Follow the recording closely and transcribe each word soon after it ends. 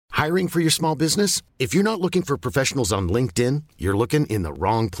Hiring for your small business? If you're not looking for professionals on LinkedIn, you're looking in the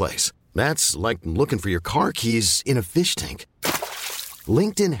wrong place. That's like looking for your car keys in a fish tank.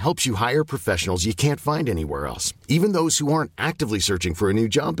 LinkedIn helps you hire professionals you can't find anywhere else, even those who aren't actively searching for a new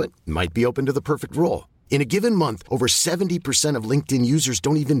job but might be open to the perfect role. In a given month, over 70% of LinkedIn users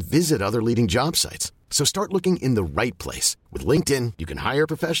don't even visit other leading job sites. So start looking in the right place. With LinkedIn, you can hire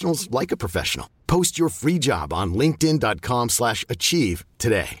professionals like a professional. Post your free job on linkedin.com/achieve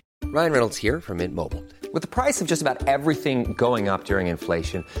today. Ryan Reynolds here from Mint Mobile. With the price of just about everything going up during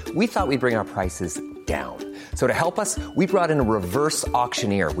inflation, we thought we'd bring our prices down. So to help us, we brought in a reverse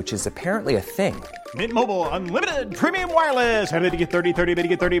auctioneer, which is apparently a thing. Mint Mobile Unlimited Premium Wireless. How to get 30, 30, bit to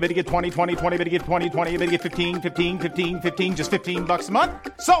get 30, bit to get 20, 20, 20, bit to get 20, 20, bit to get 15, 15, 15, 15, just $15 a month?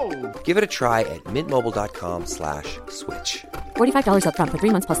 Sold! Give it a try at mintmobile.com/switch. $45 up front for 3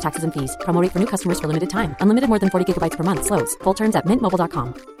 months plus taxes and fees. Promo rate for new customers for limited time. Unlimited more than 40 gigabytes per month. Slows full terms at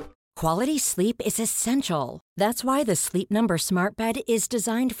mintmobile.com. Quality sleep is essential. That's why the Sleep Number Smart Bed is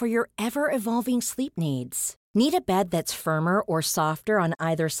designed for your ever-evolving sleep needs. Need a bed that's firmer or softer on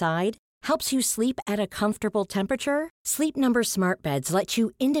either side? Helps you sleep at a comfortable temperature? Sleep Number Smart Beds let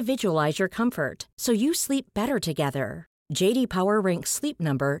you individualize your comfort, so you sleep better together. J.D. Power ranks Sleep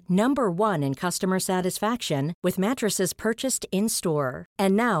Number number 1 in customer satisfaction with mattresses purchased in-store.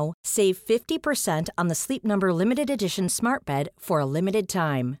 And now, save 50% on the Sleep Number Limited Edition Smart Bed for a limited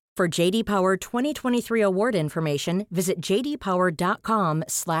time. For J.D. Power 2023 award information, visit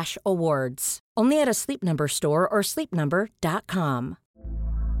jdpower.com/awards. Only at a Sleep Number store or sleepnumber.com.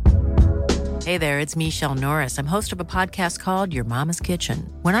 Hey there, it's Michelle Norris. I'm host of a podcast called Your Mama's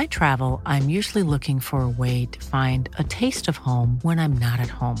Kitchen. When I travel, I'm usually looking for a way to find a taste of home when I'm not at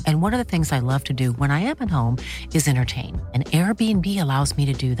home. And one of the things I love to do when I am at home is entertain. And Airbnb allows me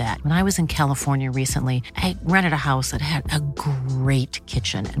to do that. When I was in California recently, I rented a house that had a great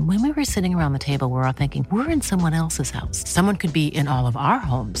kitchen. And when we were sitting around the table, we were all thinking, we're in someone else's house. Someone could be in all of our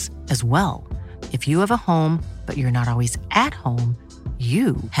homes as well. If you have a home, but you're not always at home,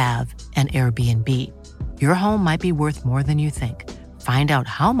 you have an Airbnb. Your home might be worth more than you think. Find out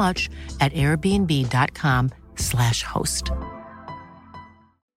how much at airbnb.com/host.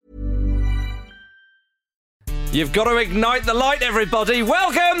 You've got to ignite the light, everybody.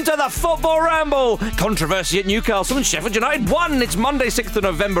 Welcome to the Football Ramble. Controversy at Newcastle and Sheffield United won. It's Monday, 6th of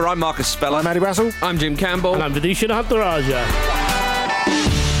November. I'm Marcus Speller. I'm Andy Brassel. I'm Jim Campbell. And I'm Vidisha Nattaraja.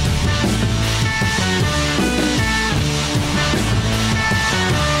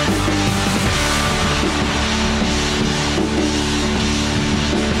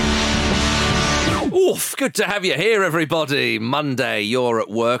 Oof, good to have you here, everybody. Monday, you're at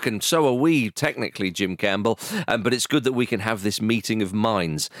work, and so are we, technically, Jim Campbell. But it's good that we can have this meeting of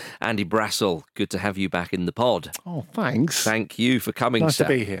minds. Andy Brassel, good to have you back in the pod. Oh, thanks. Thank you for coming. Nice to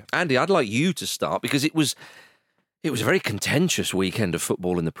be here. Andy, I'd like you to start, because it was a very contentious weekend of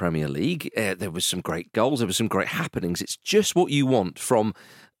football in the Premier League. There was some great goals, there were some great happenings. It's just what you want from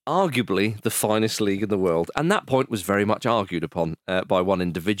arguably the finest league in the world. And that point was very much argued upon by one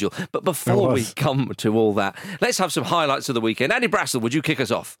individual. But before we come to all that, let's have some highlights of the weekend. Andy Brassel, would you kick us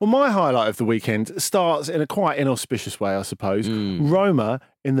off? Well, my highlight of the weekend starts in a quite inauspicious way, I suppose. Roma,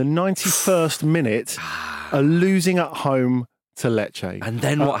 in the 91st minute, are losing at home to Lecce. And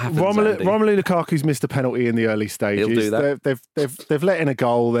then what happens, Romelu Lukaku's missed a penalty in the early stages. He'll do that. They've let in a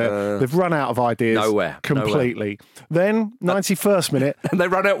goal. They've run out of ideas completely. Then, 91st minute. And they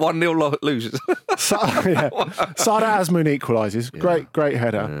run out 1-0 losers. Sada Azmoun equalises. Great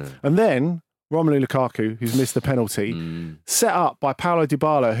header. And then Romelu Lukaku, who's missed the penalty, set up by Paulo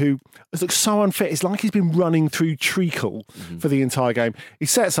Dybala, who has looked so unfit. It's like he's been running through treacle for the entire game. He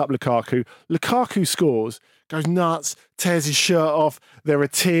sets up Lukaku. Lukaku scores, goes nuts, tears his shirt off. There are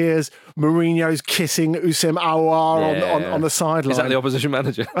tears. Mourinho's kissing Oussem Aouar on the sideline. Is that the opposition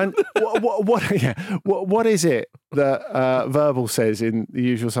manager? And what is it that Verbal says in The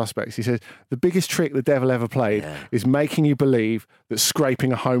Usual Suspects? He says, the biggest trick the devil ever played is making you believe that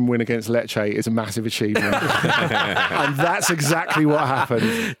scraping a home win against Lecce is a massive achievement. And that's exactly what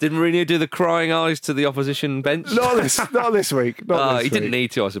happened. Did Mourinho do the crying eyes to the opposition bench? Not this week. He didn't need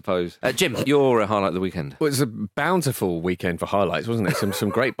to, I suppose. Jim, your highlight of the weekend? Well, it was a bountiful weekend for highlights, wasn't it? Some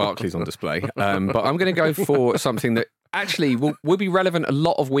great Barclays on display. But I'm going to go for something that actually will be relevant a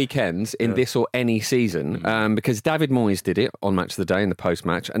lot of weekends in this or any season, because David Moyes did it on Match of the Day in the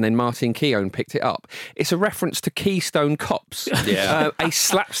post-match, and then Martin Keown picked it up. It's a reference to Keystone Cops, a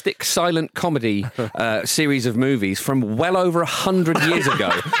slapstick silent comedy series of movies from well over 100 years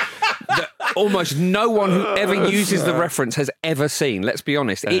ago. almost no one who ever uses the reference has ever seen. Let's be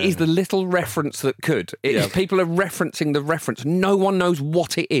honest. It is the little reference that could. People are referencing the reference. No one knows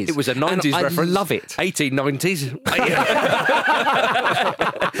what it is. It was a 90s reference. I love it. 1890s.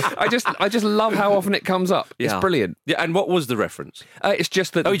 I just love how often it comes up. It's brilliant. Yeah, and what was the reference? It's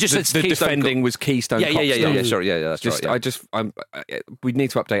just that he just said the defending was Keystone Cops. Yeah, sorry, that's just, right. We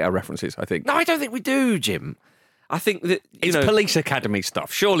need to update our references, I think. No, I don't think we do, Jim. I think that it's Police Academy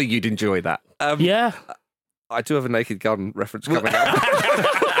stuff. Surely you'd enjoy that. Yeah. I do have a Naked Gun reference coming up.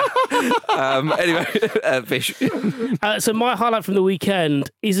 Anyway, Fish. So my highlight from the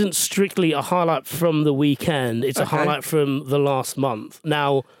weekend isn't strictly a highlight from the weekend. It's a highlight from the last month.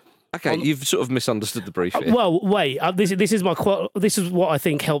 Now, you've sort of misunderstood the brief here. Well, wait. This is what I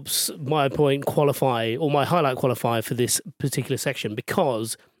think helps my point qualify, or my highlight qualify for this particular section,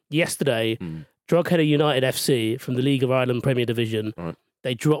 because yesterday, Drogheda United FC from the League of Ireland Premier Division,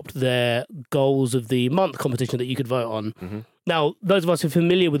 they dropped their Goals of the Month competition that you could vote on. Mm-hmm. Now, those of us who are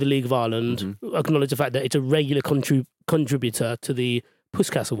familiar with the League of Ireland acknowledge the fact that it's a regular contributor to the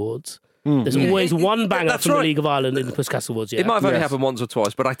Puskas Awards. There's always one banger from the League of Ireland in the Puskas Awards. Yeah? It might have only happened once or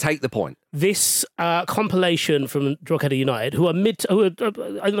twice, but I take the point. This compilation from Drogheda United, who are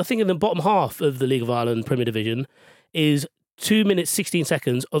I think in the bottom half of the League of Ireland Premier Division, is 2 minutes, 16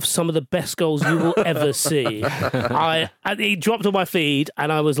 seconds of some of the best goals you will ever see. It dropped on my feed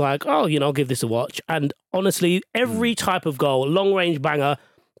and I was like, I'll give this a watch. And honestly, every type of goal, long range banger,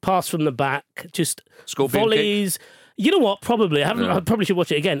 pass from the back, just Scorpion volleys. Kick. You know what? Probably. I probably should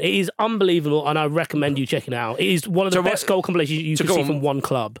watch it again. It is unbelievable and I recommend you checking it out. It is one of the best goal compilations you can see from one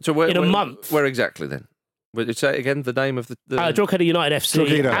club in a month. Where exactly then? Would you say it again, the name of the... Drogheda United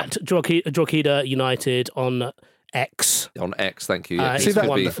FC at Drogheda United on X. On X, thank you. See,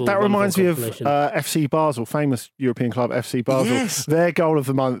 that reminds me of FC Basel, famous European club FC Basel. Yes. Their goal of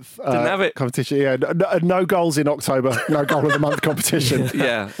the month Didn't have it. competition. Yeah, no goals in October, no goal of the month competition.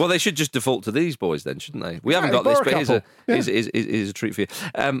 Yeah, well, they should just default to these boys then, shouldn't they? We haven't got this, but here's a treat for you.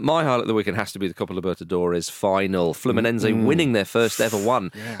 My highlight of the weekend has to be the Copa Libertadores final. Fluminense winning their first ever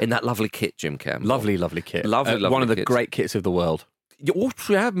one in that lovely kit, Jim Campbell. Lovely kit. Lovely one of the kits. great kits of the world.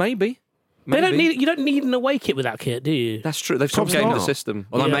 Yeah, maybe. You don't need an away kit with that kit, do you? That's true. They've gamed the system.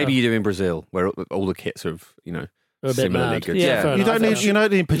 Well, maybe you do in Brazil, where all the kits are, similarly good. Yeah, you don't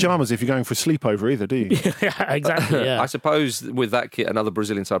need pyjamas if you're going for a sleepover either, do you? Yeah, exactly. Yeah. I suppose with that kit, another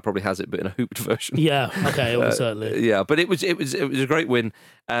Brazilian side probably has it, but in a hooped version. Yeah. Okay. Well, certainly. Yeah, but it was a great win.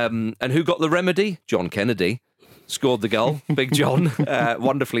 And who got the remedy? John Kennedy. Scored the goal. Big John.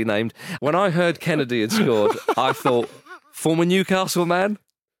 Wonderfully named. When I heard Kennedy had scored, I thought, former Newcastle man.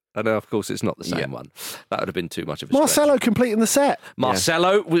 I know, of course, it's not the same one. That would have been too much of a Marcelo stretch. completing the set.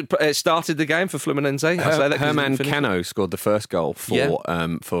 Marcelo started the game for Fluminense. I say that Herman Cano scored the first goal for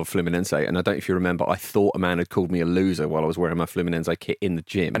Fluminense. And I don't know if you remember, I thought a man had called me a loser while I was wearing my Fluminense kit in the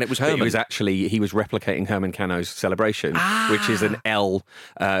gym. And it was Herman. He was replicating Herman Cano's celebration, which is an L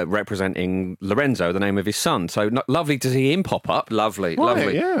representing Lorenzo, the name of his son. So lovely to see him pop up. Lovely.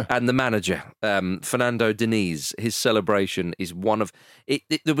 Yeah. And the manager, Fernando Diniz, his celebration is one of...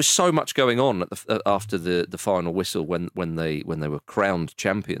 There was so much going on after the final whistle when they were crowned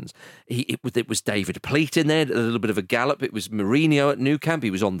champions. It was David Pleat in there, a little bit of a gallop. It was Mourinho at Nou Camp. He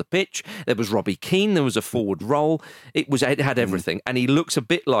was on the pitch. There was Robbie Keane. There was a forward roll. It had everything, and he looks a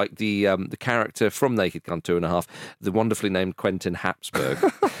bit like the character from Naked Gun 2.5, the wonderfully named Quentin Habsburg.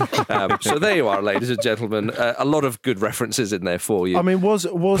 So there you are, ladies and gentlemen. A lot of good references in there for you. I mean, was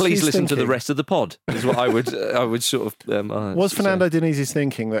please listen to the thinking, rest of the pod? Is what I would sort of. Was Fernando Diniz's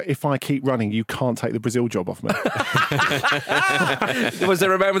thinking that if I keep running, you can't take the Brazil job off me? Was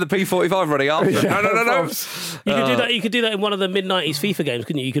there a man with a P45 running after? No. You could do that in one of the mid-90s FIFA games,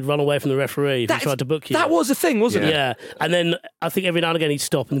 couldn't you? You could run away from the referee if he tried to book you. That was a thing, wasn't it? Yeah. And then I think every now and again he'd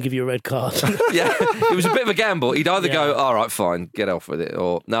stop and give you a red card. Yeah, it was a bit of a gamble. He'd either go, all right, fine, get off with it,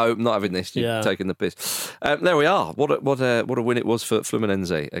 or no, I'm not having this, you're taking the piss. There we are. What a win it was for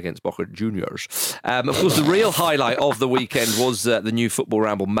Fluminense against Boca Juniors. Of course, the real highlight of the weekend was the new Football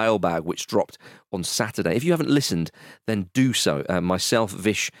Ramble mailbag, which dropped on Saturday. If you haven't listened, then do so. Myself,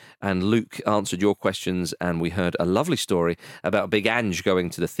 Vish and Luke answered your questions, and we heard a lovely story about Big Ange going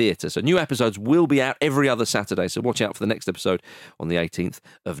to the theatre. So new episodes will be out every other Saturday, so watch out for the next episode on the 18th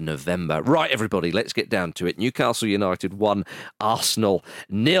of November. Right, everybody, let's get down to it. Newcastle United 1, Arsenal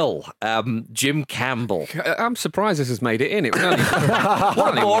 0. Jim Campbell. I'm surprised this has made it in. It was only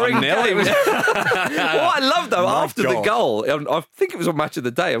what a boring game. What I love, though, after the goal, I think it was on Match of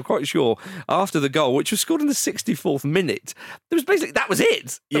the Day, I'm quite sure, after the goal, which was scored in the 64th minute, that was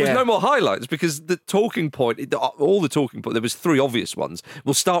it. There was no more highlights because the talking point, all the talking point, there was 3 obvious ones.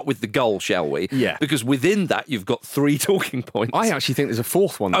 We'll start with the goal, shall we? Yeah. Because within that, you've got 3 talking points. I actually think there's a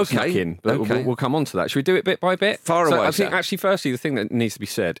 4th one that's snuck in, but we'll come on to that. Should we do it bit by bit? Far away. I think actually, firstly, the thing that needs to be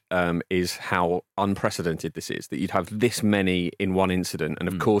said is how unprecedented this is, that you'd have this many in one incident, and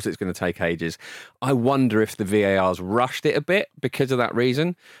of course it's going to take ages. I wonder if the VAR's rushed it a bit because of that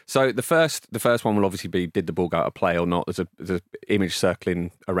reason. So the first one will obviously be, did the ball go out of play or not? There's an image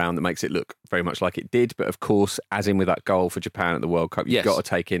circling around that makes it look very much like it did, but of course, as in with that goal for Japan at the World Cup, you've got to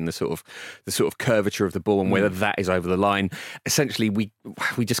take in the sort of curvature of the ball and whether that is over the line. Essentially, we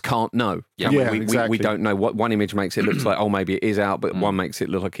just can't know. Exactly. We don't know. What one image makes it look like, oh, maybe it is out, but one makes it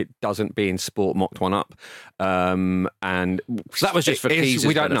look like it doesn't. Being Sport mocked one up, and so that was just for Keys.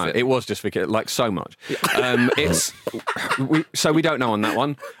 We don't know. It was just for like so much. So we don't know on that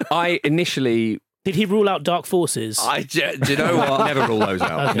one. I initially. Did he rule out dark forces? Do you know what? Never rule those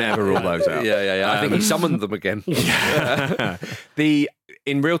out. Okay. Never rule those out. Yeah. I think he summoned them again.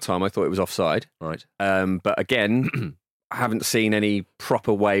 In real time, I thought it was offside. Right. But again, I haven't seen any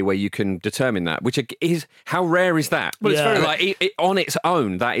proper way where you can determine that, which is, how rare is that? Well, it's very like on its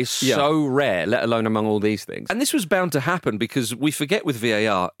own, that is so rare, let alone among all these things. And this was bound to happen because we forget with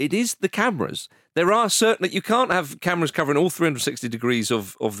VAR, it is the cameras. There are certain that you can't have cameras covering all 360 degrees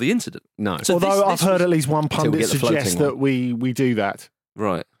of the incident. No. So although I've heard at least one pundit suggest that we do that.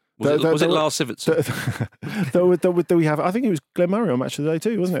 Right. Was it Lars Sivertson? Do we have? I think it was Glenn Murray on Match of the Day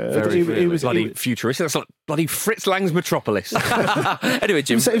too, wasn't it? It was bloody futuristic. That's like bloody Fritz Lang's Metropolis. Anyway,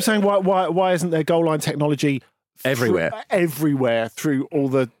 Jim, he was saying why isn't there goal line technology everywhere through all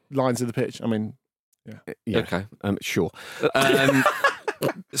the lines of the pitch? I mean, okay, sure.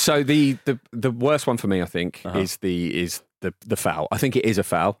 So the worst one for me, I think, is the foul. I think it is a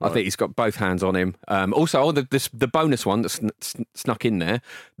foul. Right. I think he's got both hands on him. Also, the bonus one that's snuck in there,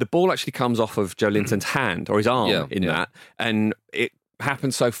 the ball actually comes off of Joe Linton's hand or his arm that, and it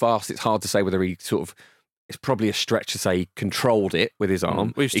happens so fast it's hard to say whether he sort of. It's probably a stretch to say he controlled it with his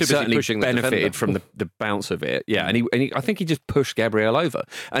arm. He certainly benefited from the bounce of it. Yeah, and I think he just pushed Gabriel over.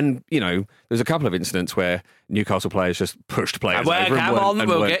 And, there's a couple of incidents where Newcastle players just pushed players over.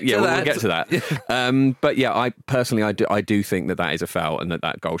 We'll get to that. But yeah, I do think that is a foul and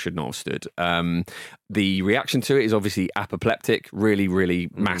that goal should not have stood. The reaction to it is obviously apoplectic, really, really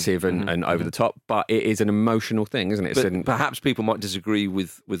massive and over the top. But it is an emotional thing, isn't it? But perhaps people might disagree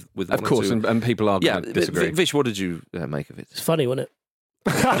with of course, and people are going to disagree. Vish, what did you make of it? It's funny, wasn't it?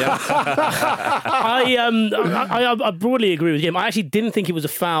 I broadly agree with Jim. I actually didn't think it was a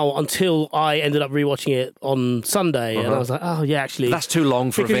foul until I ended up rewatching it on Sunday, and I was like, "Oh yeah, actually, that's too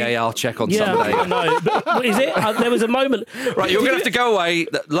long for a VAR check on Sunday." I know, but is it? There was a moment. Right, you're going to have to go away.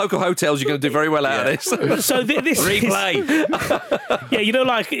 The local hotels, you're going to do very well out of this. So this replay.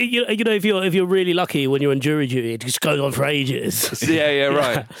 If you're really lucky when you're on jury duty, it just goes on for ages. Yeah,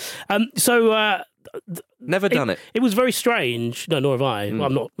 right. Never done it. It was very strange. No, nor have I.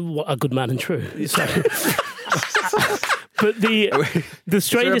 I'm not a good man and true. So. But the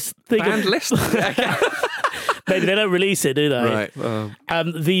strangest thing. Banned list. Maybe they don't release it, do they? Right.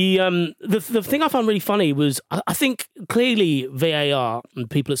 The thing I found really funny was I think clearly VAR and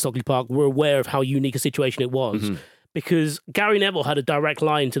people at Stockley Park were aware of how unique a situation it was. Mm-hmm. Because Gary Neville had a direct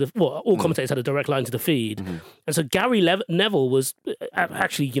line to all commentators had a direct line to the feed. Mm-hmm. And so Gary Neville was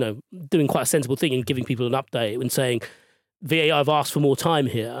actually, doing quite a sensible thing and giving people an update and saying, VAR have asked for more time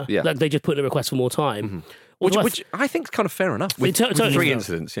here. Yeah. Like they just put in a request for more time. Mm-hmm. Which I think is kind of fair enough. With 3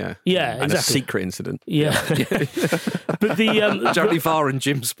 incidents, yeah. Yeah, and exactly. a secret incident. Yeah. But Johnny Farr and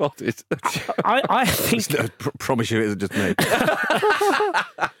Jim spotted. I think... promise you it was just me.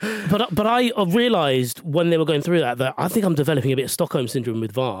 But I realised when they were going through that I think I'm developing a bit of Stockholm syndrome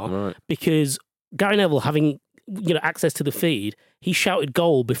with VAR. Right. Because Gary Neville, having access to the feed, he shouted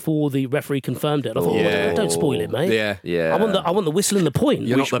goal before the referee confirmed it. I thought, don't spoil it, mate. Yeah. I want the whistle and the point.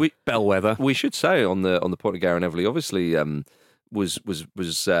 You're not the bellwether. We should say on the point of Gary Neville, obviously was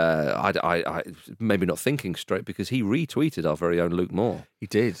I maybe not thinking straight because he retweeted our very own Luke Moore. He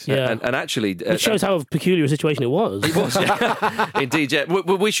did, yeah, and actually it shows how peculiar a situation it was. It was, yeah. Indeed, yeah.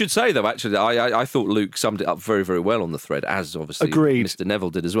 We should say though, actually, I thought Luke summed it up very, very well on the thread, as obviously Mr.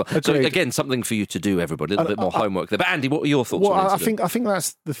 Neville did as well. Agreed. So again, something for you to do, everybody, a little bit more homework there. But Andy, what are your thoughts? Well, on I think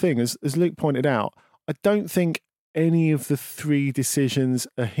that's the thing, as Luke pointed out. I don't think any of the 3 decisions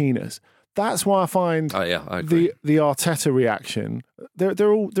are heinous. That's why I find I agree. the Arteta reaction,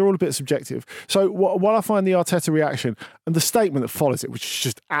 they're all a bit subjective. So while I find the Arteta reaction and the statement that follows it, which is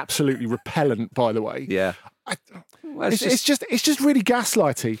just absolutely repellent, by the way, It's just really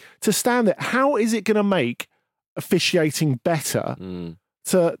gaslighty to stand there. How is it going to make officiating better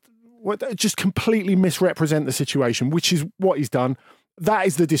to just completely misrepresent the situation, which is what he's done? That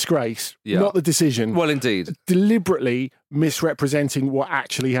is the disgrace, not the decision. Well, indeed. Deliberately misrepresenting what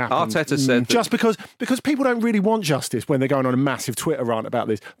actually happened. Arteta said just because people don't really want justice when they're going on a massive Twitter rant about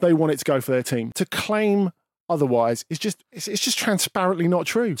this. They want it to go for their team. To claim otherwise it's just transparently not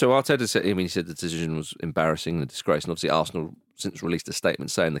true. So Arteta said, he said the decision was embarrassing and a disgrace, and obviously Arsenal since released a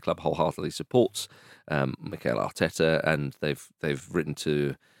statement saying the club wholeheartedly supports Mikel Arteta, and they've written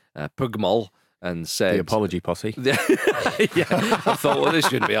to Pugmol and said... The apology posse. Yeah, I thought, well, this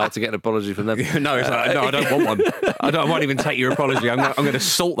shouldn't be hard to get an apology from them. No, it's like, no, I don't want one. I won't even take your apology. I'm going to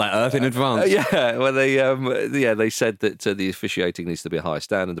salt that earth in advance. Well, they said that the officiating needs to be a high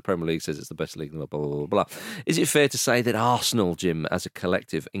standard. The Premier League says it's the best league in the world, blah, blah, blah, blah. Is it fair to say that Arsenal, Jim, as a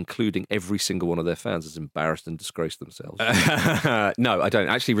collective, including every single one of their fans, has embarrassed and disgraced themselves? No, I don't.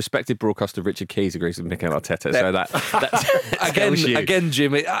 Actually, respected broadcaster Richard Keys agrees with Mikel Arteta, so that's again,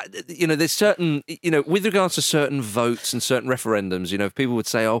 Jim, there's certain, with regards to certain votes and certain referendums, if people would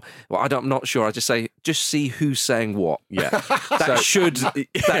say, oh, well, I'm not sure, I just say, just see who's saying what. Yeah. That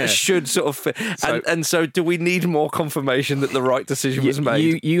should sort of, and so do we need more confirmation that the right decision was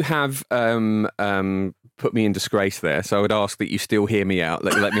made? You have put me in disgrace there, so I would ask that you still hear me out.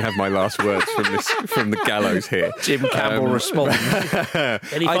 Let me have my last words from the gallows here. Jim Campbell responds.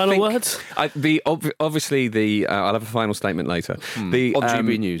 Any final words? Obviously, I'll have a final statement later. On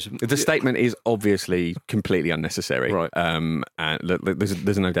GB News, the statement is obviously completely unnecessary. Right. And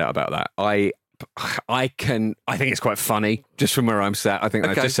there's no doubt about that. I think it's quite funny just from where I'm sat. I think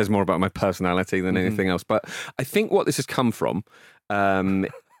that just says more about my personality than anything else. But I think what this has come from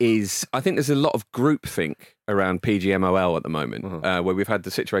is I think there's a lot of groupthink around PGMOL at the moment, where we've had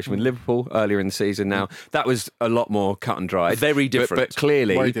the situation with Liverpool earlier in the season. Now that was a lot more cut and dried, very different, but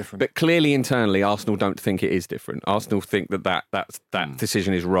clearly, very different. But clearly internally, Arsenal don't think it is different. Arsenal think that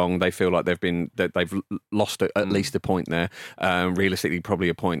decision is wrong. They feel like they've lost at least a point there. Realistically, probably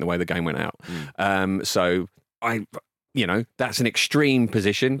a point the way the game went out. That's an extreme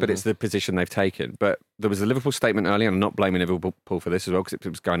position, but it's the position they've taken. But there was a Liverpool statement earlier, and I'm not blaming Liverpool for this as well, because it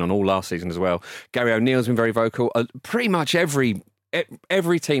was going on all last season as well. Gary O'Neill's been very vocal. Pretty much every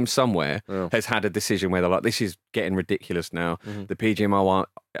team somewhere has had a decision where they're like, this is getting ridiculous now. The PGMOL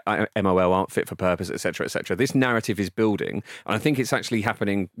aren't fit for purpose, etc., etc. This narrative is building, and I think it's actually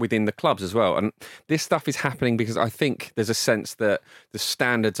happening within the clubs as well. And this stuff is happening because I think there's a sense that the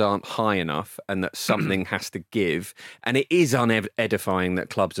standards aren't high enough and that something has to give. And it is unedifying that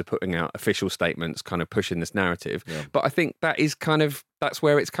clubs are putting out official statements kind of pushing this narrative. Yeah. But I think that's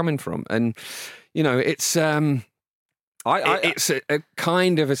where it's coming from. And, it's... it's a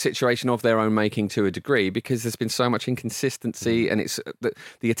kind of a situation of their own making to a degree, because there's been so much inconsistency, and it's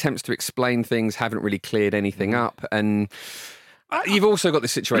the attempts to explain things haven't really cleared anything up. And you've also got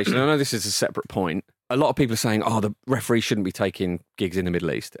this situation, I know this is a separate point, a lot of people are saying, the referee shouldn't be taking gigs in the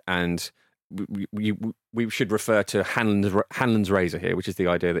Middle East, and we should refer to Hanlon's razor here, which is the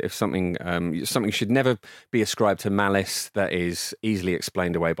idea that if something should never be ascribed to malice that is easily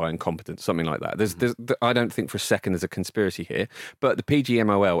explained away by incompetence, something like that. I don't think for a second there's a conspiracy here, but the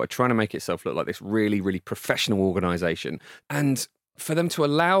PGMOL are trying to make itself look like this really, really professional organisation, and for them to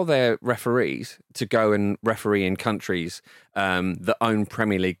allow their referees to go and referee in countries that own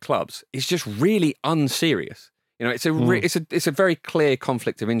Premier League clubs is just really unserious. It's a very clear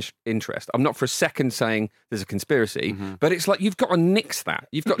conflict of interest. I'm not for a second saying there's a conspiracy, but it's like you've got to nix that.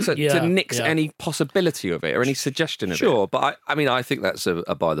 You've got to nix any possibility of it or any suggestion of it. Sure, but I think that's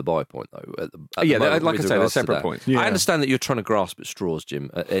a by-the-by point, though. Like I say, they're separate points. Yeah. I understand that you're trying to grasp at straws,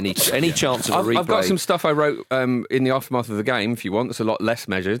 Jim. Any chance of a replay? I've got some stuff I wrote in the aftermath of the game, if you want. It's a lot less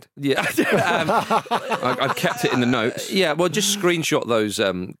measured. Yeah. I've kept it in the notes. Yeah, well, just screenshot those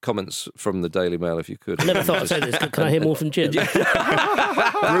comments from the Daily Mail if you could. I never thought I'd say this. Can I hear more from Jim? Bruno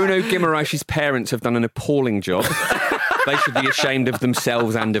Guimaraes' parents have done an appalling job. They should be ashamed of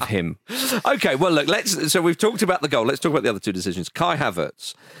themselves and of him. Okay, well, look, so we've talked about the goal. Let's talk about the other two decisions. Kai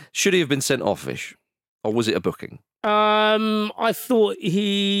Havertz, should he have been sent off-ish? Or was it a booking? I thought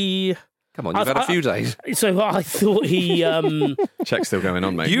he... Come on, you've had a few days. So I thought he... Check's still going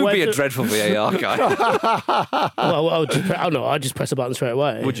on, mate. You'd be a dreadful VAR guy. Well, I'd just press a button straight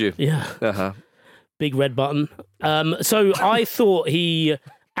away. Would you? Yeah. Uh-huh. Big red button. So I thought he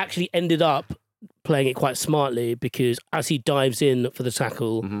actually ended up playing it quite smartly, because as he dives in for the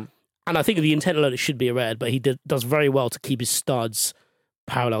tackle, and I think the intent alone it should be a red, but he does very well to keep his studs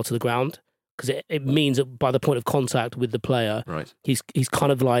parallel to the ground, because it means that by the point of contact with the player, right, he's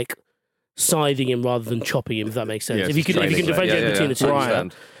kind of like siding him rather than chopping him, if that makes sense. Yeah, if you can differentiate between the two.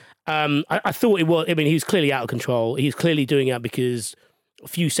 Right. I thought it was. I mean, he was clearly out of control. He was clearly doing it because a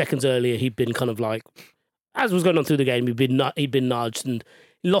few seconds earlier he'd been kind of like, as was going on through the game, he'd been nudged and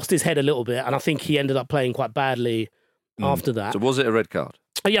lost his head a little bit, and I think he ended up playing quite badly after that. So was it a red card?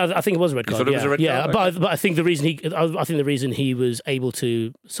 Yeah, I think it was a red card. You thought it was a red card? But I think the reason he was able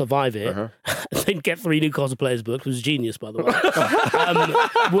to survive it, then get 3 Newcastle players booked, was genius, by the way,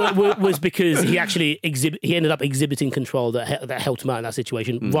 was because he actually ended up exhibiting control that helped him out in that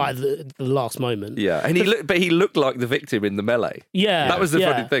situation right at the last moment. Yeah, and he looked like the victim in the melee. Yeah, that was the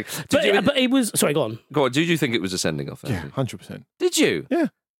funny thing. But it was. Sorry, go on. Go on. Did you think it was a sending off? Yeah, 100%. Did you? Yeah.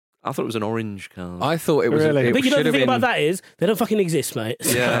 I thought it was an orange card. I thought it was. Really? But you know the thing been... about that is they don't fucking exist, mate.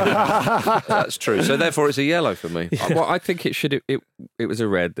 Yeah, that's true. So therefore, it's a yellow for me. Well, I think it was a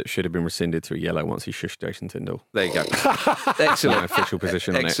red that should have been rescinded to a yellow once he shushed Jason Tindall. There you go. My Excellent. official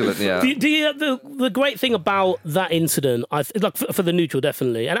position. Excellent. On it. Yeah. The great thing about that incident, like for the neutral,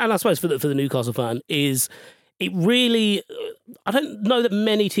 definitely, and I suppose for the Newcastle fan, is it really. I don't know that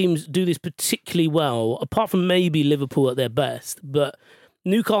many teams do this particularly well, apart from maybe Liverpool at their best. But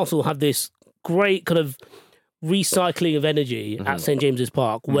Newcastle have this great kind of recycling of energy at St James's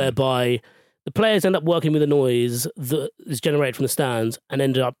Park, whereby the players end up working with a noise that is generated from the stands and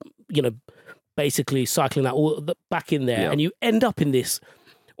end up, basically cycling that all back in there, and you end up in this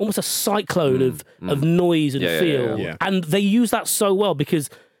almost a cyclone of noise and feel. Yeah. And they use that so well because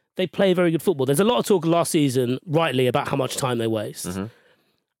they play very good football. There's a lot of talk last season, rightly, about how much time they waste. And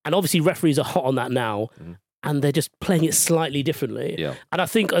obviously referees are hot on that now. And they're just playing it slightly differently. Yeah. And I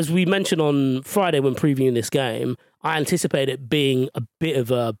think, as we mentioned on Friday when previewing this game, I anticipate it being a bit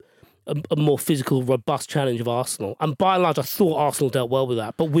of a more physical, robust challenge of Arsenal. And by and large, I thought Arsenal dealt well with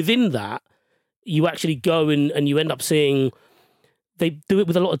that. But within that, you actually go and you end up seeing they do it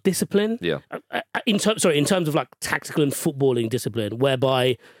with a lot of discipline. Yeah. In terms of like tactical and footballing discipline,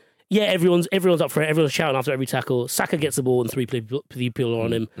 whereby everyone's up for it. Everyone's shouting after every tackle. Saka gets the ball and 3 people are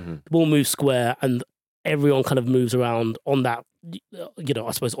on him. The ball moves square and everyone kind of moves around on that,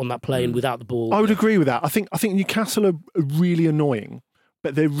 I suppose on that plane without the ball. I would agree with that. I think Newcastle are really annoying,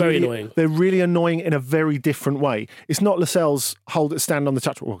 but they're very really annoying. They're really annoying in a very different way. It's not Lascelles stand on the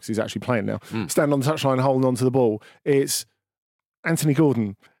touch, because he's actually playing now. Stand on the touchline holding onto the ball. It's Anthony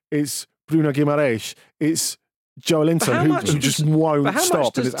Gordon. It's Bruno Guimaraes. It's Joe Linton, who just won't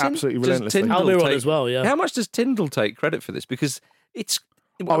stop and is absolutely relentless. Almiron as well, yeah. How much does Tyndall take credit for this? Because it's...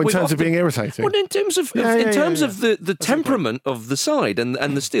 in terms of being irritating? Well, in terms of the temperament of the side and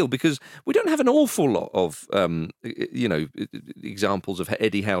the steel, because we don't have an awful lot of examples of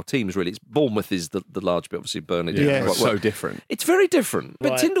Eddie Howe teams. Really, it's Bournemouth is the large bit. Obviously, Burnley. Yeah, it's so different. It's very different.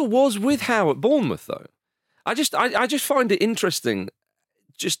 But Tyndall was with Howe at Bournemouth, though. I just find it interesting,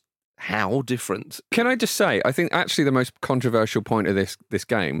 just how different. Can I just say, I think actually the most controversial point of this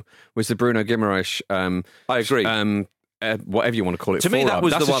game was the Bruno Guimaraes. I agree. Whatever you want to call it. To me, that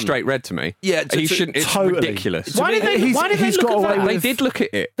was that's the a one. straight red to me. Yeah, he shouldn't. It's totally ridiculous. Why did they look at that? They did look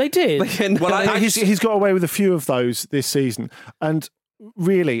at it. They did. He's got away with a few of those this season, and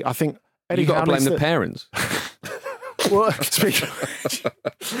really, I think Eddie You've got to Howe blame the parents. Well,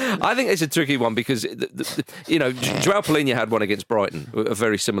 I think it's a tricky one because, João Palhinha had one against Brighton, a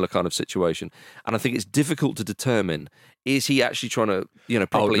very similar kind of situation. And I think it's difficult to determine, is he actually trying to,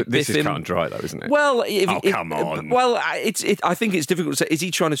 properly this biff is him? cut and dry, though, isn't it? Well, come on. Well, I think it's difficult to say. Is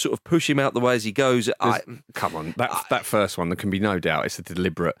he trying to sort of push him out the way as he goes? Come on. That first one, there can be no doubt. It's a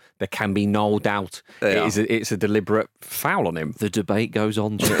deliberate. There can be no doubt. It's a deliberate foul on him. The debate goes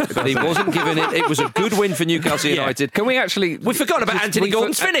on, but he wasn't given it. It was a good win for Newcastle United. Can we actually... We've forgotten about Anthony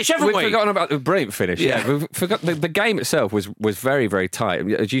Gordon's finish, haven't we? We've forgotten about the brilliant finish, yeah. We've forgotten... The game itself was very, very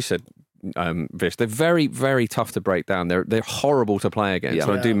tight. As you said, Vish, they're very, very tough to break down. They're horrible to play against. Yeah.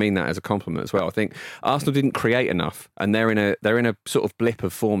 So I do mean that as a compliment as well. I think Arsenal didn't create enough, and they're in a sort of blip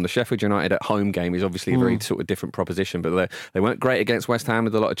of form. The Sheffield United at home game is obviously a very sort of different proposition, but they weren't great against West Ham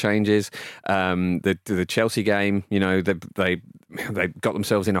with a lot of changes. The Chelsea game, they got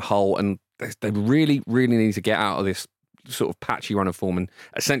themselves in a hole, and they really, really need to get out of this sort of patchy run of form and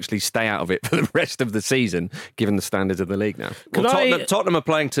essentially stay out of it for the rest of the season, given the standards of the league now. Tottenham are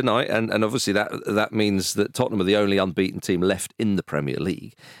playing tonight, and obviously that means that Tottenham are the only unbeaten team left in the Premier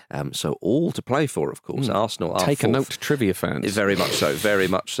League. So all to play for, of course. Arsenal are Take fourth. a note, trivia fans. Very much so, very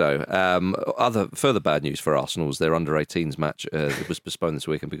much so. Further bad news for Arsenal was their under-18s match that was postponed this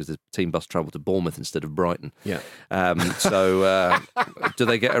weekend because the team bus travelled to Bournemouth instead of Brighton. Yeah. So do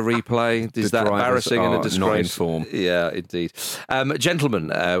they get a replay? Is that embarrassing and a disgrace? Not in form. Yeah, indeed.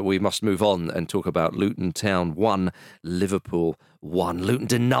 Gentlemen, we must move on and talk about Luton Town 1, Liverpool 1. Luton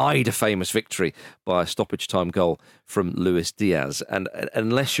denied a famous victory by a stoppage time goal from Luis Diaz. And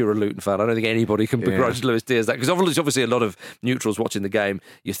unless you're a Luton fan, I don't think anybody can begrudge Luis Diaz that, because obviously a lot of neutrals watching the game,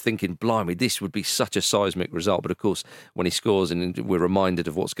 you're thinking, blimey, this would be such a seismic result. But of course, when he scores, and we're reminded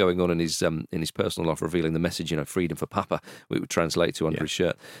of what's going on in his personal life, revealing the message, freedom for Papa, we would translate to under his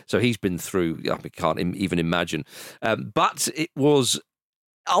shirt. So he's been through, I can't even imagine. But it was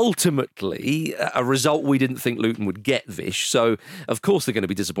ultimately a result we didn't think Luton would get, Vish. So, of course, they're going to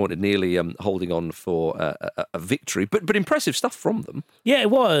be disappointed, nearly holding on for a victory. But impressive stuff from them. Yeah,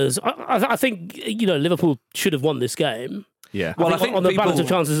 it was. I think, Liverpool should have won this game. Yeah. Well, I think on the balance of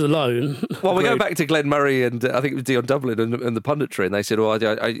chances alone. Well, we go back to Glenn Murray and I think it was Dion Dublin and the punditry, and they said,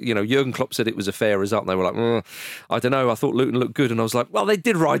 Jurgen Klopp said it was a fair result, and they were like, I don't know, I thought Luton looked good, and I was like, well, they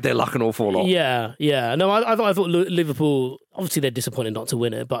did ride their luck an awful lot. Yeah. No, I thought Liverpool, obviously they're disappointed not to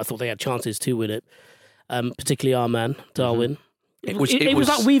win it, but I thought they had chances to win it, particularly our man, Darwin. It was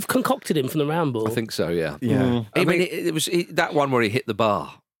like we've concocted him from the ramble. I think so, yeah. Yeah. I mean, it was that one where he hit the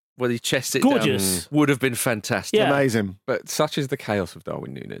bar, where he chested it gorgeous down, would have been fantastic. Yeah. Amazing. But such is the chaos of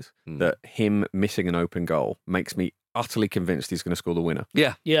Darwin Núñez that him missing an open goal makes me utterly convinced he's going to score the winner.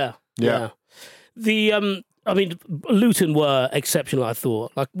 Yeah. Luton were exceptional, I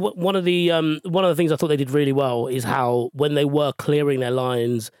thought. Like one of the things I thought they did really well is how when they were clearing their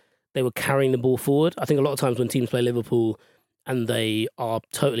lines, they were carrying the ball forward. I think a lot of times when teams play Liverpool and they are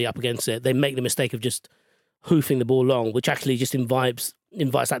totally up against it, they make the mistake of just hoofing the ball long, which actually just invites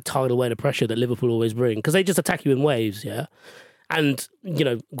that tidal wave of pressure that Liverpool always bring, because they just attack you in waves, yeah? And,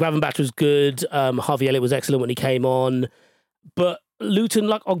 Gravenberch was good, Harvey Elliott was excellent when he came on, but Luton,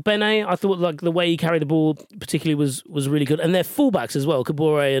 like Ogbene, I thought like the way he carried the ball particularly was really good, and their fullbacks as well,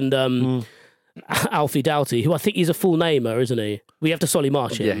 Kabore and Alfie Doughty, who I think he's a full namer, isn't he? We have to Solly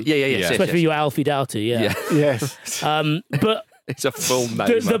March him. Yeah. Especially you, Alfie Doughty, yeah. Yes. But... But it's a full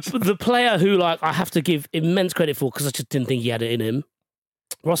name. The player who I have to give immense credit for, because I just didn't think he had it in him,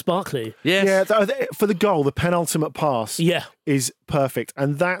 Ross Barkley. Yes. Yeah, for the goal, the penultimate pass is perfect.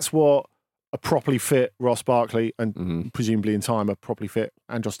 And that's what a properly fit Ross Barkley and presumably in time a properly fit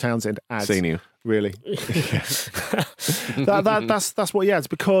Andros Townsend adds. Senior. Really. That's what he adds,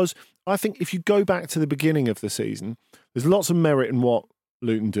 because I think if you go back to the beginning of the season, there's lots of merit in what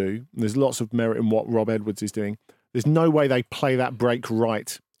Luton do. And there's lots of merit in what Rob Edwards is doing. There's no way they play that break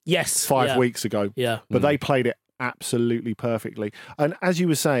right. Yes. 5 weeks ago. Yeah. But they played it absolutely perfectly. And as you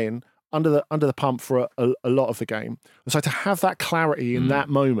were saying, under the pump for a lot of the game. So to have that clarity in that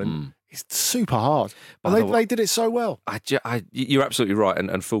moment is super hard. And they did it so well. You're absolutely right,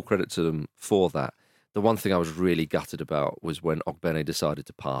 and full credit to them for that. The one thing I was really gutted about was when Ogbene decided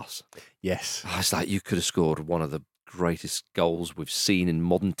to pass. Yes. I was like, you could have scored one of the greatest goals we've seen in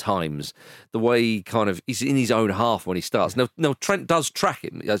modern times. The way he he's in his own half when he starts. No, Trent does track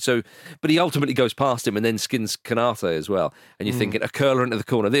him, but he ultimately goes past him and then skins Canate as well. And you're thinking, a curler into the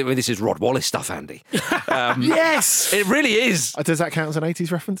corner. This is Rod Wallace stuff, Andy. Yes! It really is. Does that count as an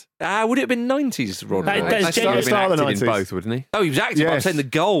 80s reference? Would it have been 90s, Rod Wallace? He started in both, wouldn't he? Oh, he was active. Yes. I'm saying the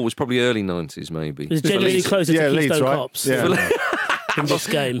goal was probably early 90s, maybe. It was genuinely closer to Keystone Cops. Yeah. In this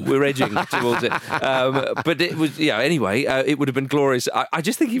game. We're edging towards it. But it was, anyway, it would have been glorious. I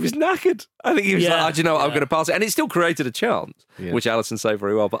just think he was knackered. I think he was I'm going to pass it. And it still created a chance, which Alisson saved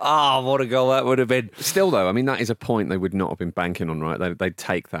very well. But, what a goal that would have been. Still, though, I mean, that is a point they would not have been banking on, right? They'd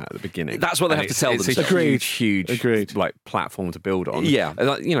take that at the beginning. That's what they have to tell themselves. It's a huge platform to build on. Yeah. And,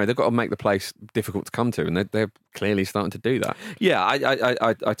 they've got to make the place difficult to come to, and they're clearly starting to do that. Yeah,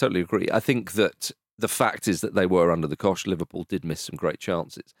 I totally agree. I think that the fact is that they were under the cosh. Liverpool did miss some great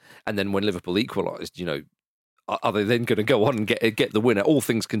chances. And then when Liverpool equalised, are they then going to go on and get the winner? All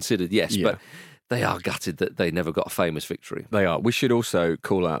things considered, yes. Yeah. But they are gutted that they never got a famous victory. They are. We should also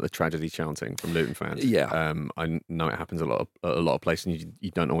call out the tragedy chanting from Luton fans. Yeah. I know it happens a lot of places, and you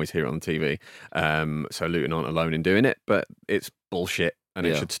don't always hear it on the TV. So Luton aren't alone in doing it, but it's bullshit. And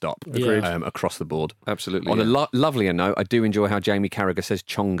it should stop across the board. Absolutely. On a lovelier note, I do enjoy how Jamie Carragher says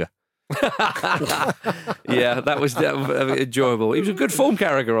chonga. Yeah, that was enjoyable. He was a good form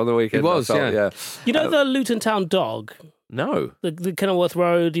Carragher on the weekend. He was, yeah. You know the Luton Town dog? No. The Kenilworth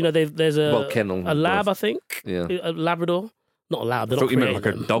Road, there's a lab, I think. Yeah. A Labrador. Not a lab, they're I not thought you meant like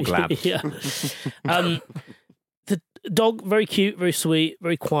them. a dog lab. Yeah. The dog, very cute, very sweet,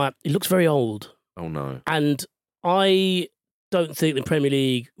 very quiet. He looks very old. Oh, no. And I don't think the Premier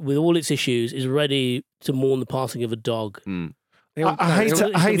League, with all its issues, is ready to mourn the passing of a dog. I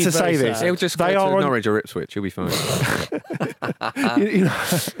hate to say this. He'll just go to Norwich or Ipswich. He'll be fine.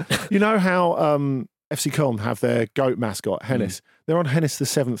 you know how FC Cologne have their goat mascot, Hennis? They're on Hennis the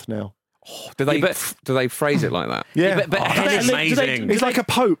 7th now. Do they phrase it like that? Yeah. But Hennis, amazing. He's like a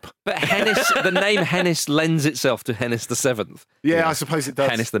pope. but Hennis, the name Hennis lends itself to Hennis VII. Yeah, I suppose it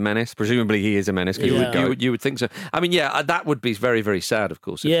does. Hennis the Menace. Presumably he is a menace. 'Cause he would go. You would think so. I mean, yeah, that would be very, very sad, of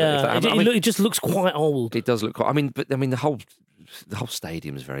course. If that Yeah, happened. it just looks quite old. It does look quite. I mean, the whole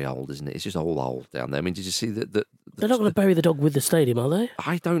stadium is very old, isn't it? It's just all old down there. I mean, did you see that? They're not going to bury the dog with the stadium, are they?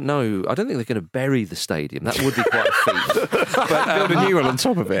 I don't know. I don't think they're going to bury the stadium. That would be quite a feat. But Build a new one on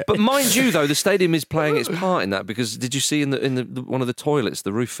top of it. But mind you, though, the stadium is playing its part in that because did you see in the one of the toilets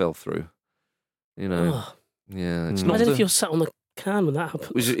the roof fell through? You know, Ugh. yeah. It's not. Imagine if you're sat on the can when that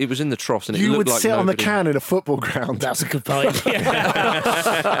happens. It was in the troughs, and it You looked would like sit on the nobody- can in a football ground. That's a good point.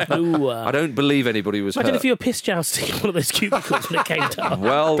 Ooh, I don't believe anybody was imagine hurt. if you were piss jousting in one of those cubicles when it came down.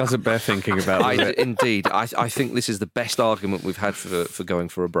 Well, Doesn't bear thinking about. does it? Indeed. I think this is the best argument we've had for going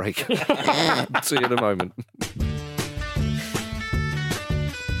for a break. See you in a moment.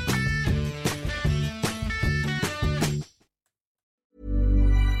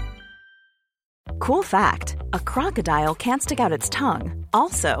 Cool fact, a crocodile can't stick out its tongue.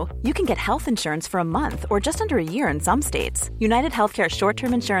 Also, you can get health insurance for a month or just under a year in some states. United Healthcare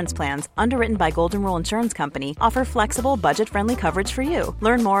short-term insurance plans, underwritten by Golden Rule Insurance Company, offer flexible, budget-friendly coverage for you.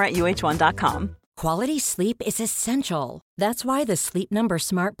 Learn more at uh1.com. Quality sleep is essential. That's why the Sleep Number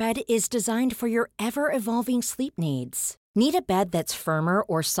Smart Bed is designed for your ever-evolving sleep needs. Need a bed that's firmer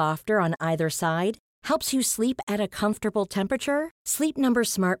or softer on either side? Helps you sleep at a comfortable temperature? Sleep Number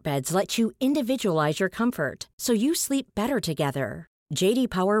Smart Beds let you individualize your comfort so you sleep better together. J.D.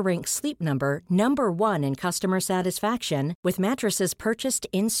 Power ranks Sleep Number #1 in customer satisfaction with mattresses purchased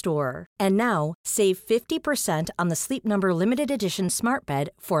in-store. And now, save 50% on the Sleep Number Limited Edition Smart Bed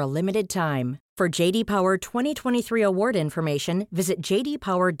for a limited time. For J.D. Power 2023 award information, visit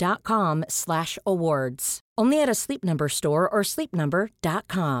jdpower.com/awards. Only at a Sleep Number store or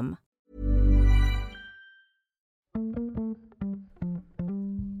sleepnumber.com.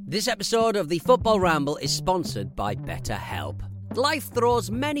 This episode of the Football Ramble is sponsored by BetterHelp. Life throws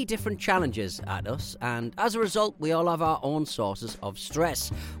many different challenges at us, and as a result, we all have our own sources of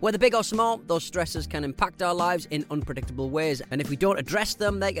stress. Whether big or small, those stresses can impact our lives in unpredictable ways, and if we don't address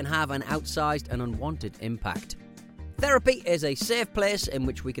them, they can have an outsized and unwanted impact. Therapy is a safe place in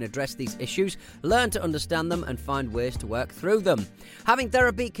which we can address these issues, learn to understand them, and find ways to work through them. Having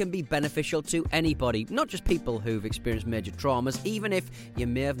therapy can be beneficial to anybody, not just people who've experienced major traumas, even if you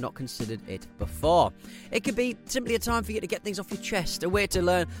may have not considered it before. It could be simply a time for you to get things off your chest, a way to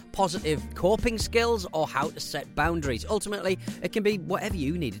learn positive coping skills, or how to set boundaries. Ultimately, it can be whatever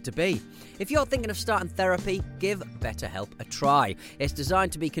you need it to be. If you're thinking of starting therapy, give BetterHelp a try. It's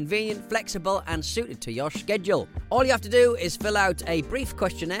designed to be convenient, flexible, and suited to your schedule. All you have to do is fill out a brief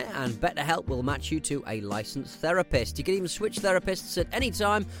questionnaire, and BetterHelp will match you to a licensed therapist. You can even switch therapists at any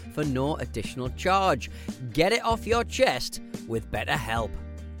time for no additional charge. Get it off your chest with BetterHelp.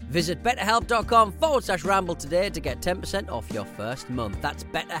 Visit betterhelp.com/ramble today to get 10% off your first month. That's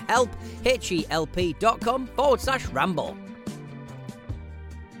BetterHelp, HELP.com/ramble.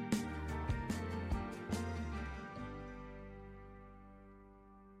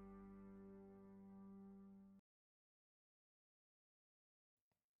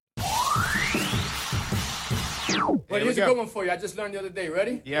 Well, here's a good one for you. I just learned the other day.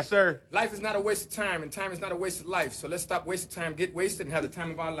 Ready? Yes, sir. Life is not a waste of time, and time is not a waste of life. So let's stop wasting time, get wasted, and have the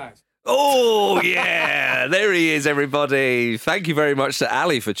time of our lives. Oh, yeah. There he is, everybody. Thank you very much to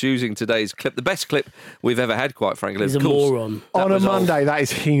Ali for choosing today's clip. The best clip we've ever had, quite frankly. He's Of a course, moron. On a Monday, that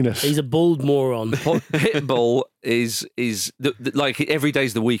is heinous. He's a bald moron. Pitbull is like every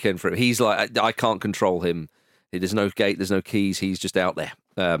day's the weekend for him. He's like, I can't control him. There's no gate, there's no keys. He's just out there.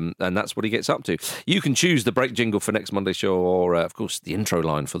 And that's what he gets up to. You can choose the break jingle for next Monday's show, or, of course, the intro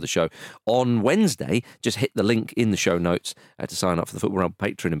line for the show on Wednesday. Just hit the link in the show notes to sign up for the Football Ramble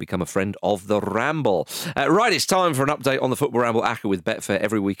Patreon and become a friend of the Ramble. Right, it's time for an update on the Football Ramble ACCA with Betfair.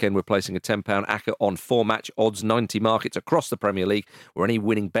 Every weekend, we're placing a £10 ACCA on 4-match odds, 90 markets across the Premier League, where any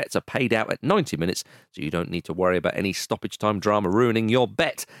winning bets are paid out at 90 minutes, so you don't need to worry about any stoppage time drama ruining your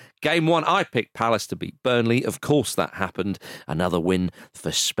bet. Game 1, I picked Palace to beat Burnley. Of course, that happened. Another win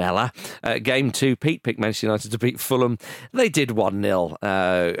for Speller. Game 2, Pete picked Manchester United to beat Fulham. They did 1-0.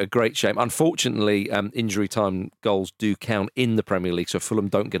 A great shame. Unfortunately, injury time goals do count in the Premier League, so Fulham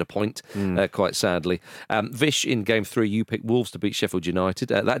don't get a point, quite sadly. Vish, in Game 3, you picked Wolves to beat Sheffield United.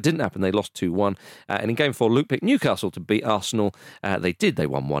 That didn't happen. They lost 2-1. And in Game 4, Luke picked Newcastle to beat Arsenal. They did. They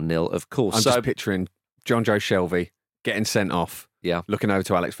won 1-0, of course. I'm just picturing John Joe Shelby getting sent off Yeah. Looking over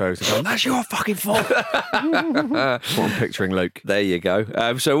to Alex Ferguson going, that's your fucking fault. That's what I'm picturing, Luke. There you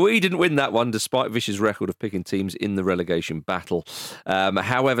go. So we didn't win that one, despite Vish's record of picking teams in the relegation battle.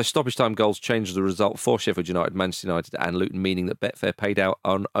 However, stoppage time goals changed the result for Sheffield United, Manchester United and Luton, meaning that Betfair paid out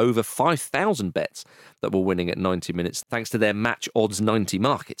on over 5,000 bets that were winning at 90 minutes, thanks to their match odds 90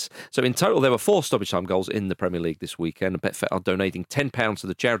 markets. So in total, there were 4 stoppage time goals in the Premier League this weekend. And Betfair are donating £10 to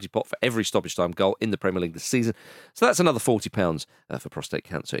the charity pot for every stoppage time goal in the Premier League this season. So that's another £40 for Prostate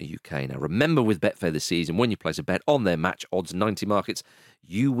Cancer UK. Now, remember with Betfair this season, when you place a bet on their match odds 90 markets,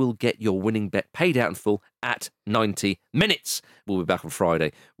 you will get your winning bet paid out in full at 90 minutes. We'll be back on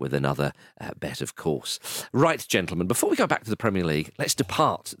Friday with another bet, of course. Right, gentlemen, before we go back to the Premier League, let's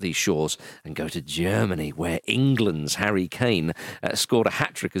depart these shores and go to Germany, where England's Harry Kane scored a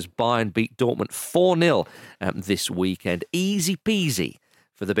hat-trick as Bayern beat Dortmund 4-0 this weekend. Easy peasy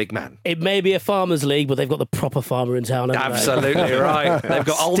for the big man. It may be a farmers' league, but they've got the proper farmer in town. Absolutely right. They've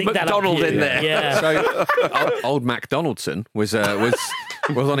got old McDonald in there. Yeah. So old Mac Donaldson was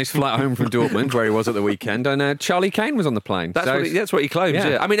on his flight home from Dortmund, where he was at the weekend, and Charlie Kane was on the plane. That's what he claims.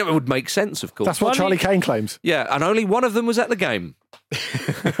 Yeah. I mean, it would make sense, of course. That's what Charlie Kane claims. Yeah, and only one of them was at the game.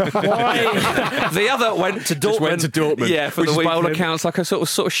 The other went to Dortmund. Just went to Dortmund. Yeah, for which the by weekend. all accounts like a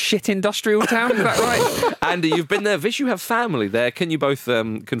sort of shit industrial town. Is that right? Andy, you've been there. Vish, you have family there. Can you both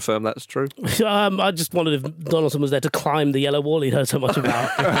confirm that's true? I just wondered if Donaldson was there to climb the yellow wall he'd heard so much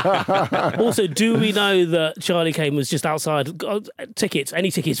about. Also, do we know that Charlie Kane was just outside? Tickets,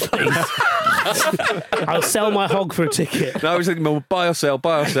 any tickets, please. I'll sell my hog for a ticket. No, I was thinking more buy or sell,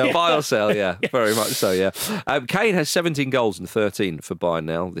 buy or sell. Buy or sell, yeah. Very much so, yeah. Kane has 17 goals and 13 for Bayern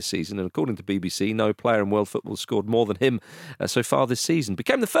now this season, and according to BBC, no player in world football has scored more than him so far this season.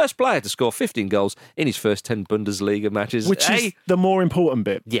 Became the first player to score 15 goals in his first 10 Bundesliga matches. Which is the more important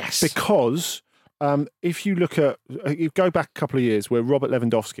bit. Yes. Because if you look at, you go back a couple of years where Robert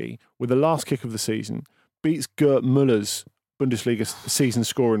Lewandowski, with the last kick of the season, beats Gerd Muller's Bundesliga season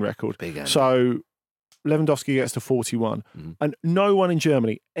scoring record. So Lewandowski gets to 41. And no one in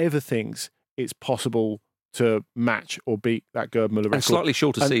Germany ever thinks it's possible to match or beat that Gerd Muller record. And slightly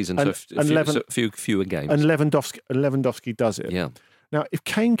shorter season, so fewer games. And Lewandowski does it. Yeah. Now, if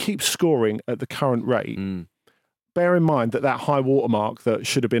Kane keeps scoring at the current rate, bear in mind that high watermark that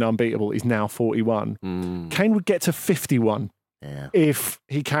should have been unbeatable is now 41. Kane would get to 51 if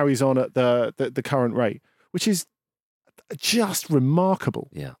he carries on at the current rate, which is just remarkable.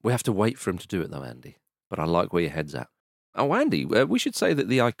 Yeah, we have to wait for him to do it though, Andy. But I like where your head's at. Oh, Andy, we should say that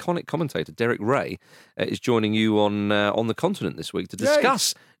the iconic commentator Derek Ray is joining you on the continent this week to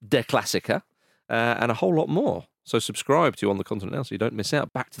discuss Der Klassiker and a whole lot more. So subscribe to On the Continent now so you don't miss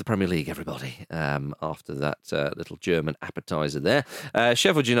out. Back to the Premier League, everybody, after that little German appetizer there.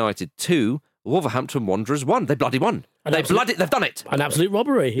 Sheffield United 2, Wolverhampton Wanderers 1. They bloody won. They've done it. An absolute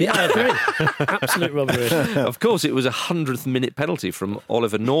robbery. Yeah, I agree. Absolute robbery. Of course, it was a 100th minute penalty from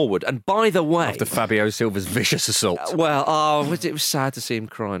Oliver Norwood. And by the way... After Fabio Silva's vicious assault. It was sad to see him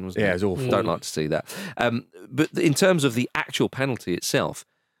crying, wasn't it? Yeah, it was awful. Don't like to see that. But in terms of the actual penalty itself,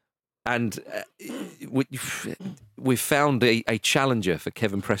 and we've found a challenger for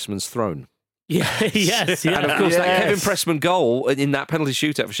Kevin Pressman's throne. Yeah, yes, yeah. And of course, that Kevin Pressman goal in that penalty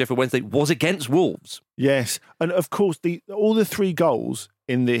shootout for Sheffield Wednesday was against Wolves. Yes, and of course, all the 3 goals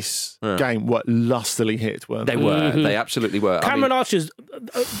in this game were lustily hit, weren't they? They were. They absolutely were. Cameron Archer's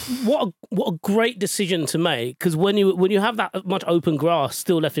what a great decision to make, because when you have that much open grass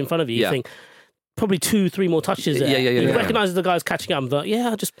still left in front of you, you think probably 2-3 more touches there. He recognises the guy's catching up, but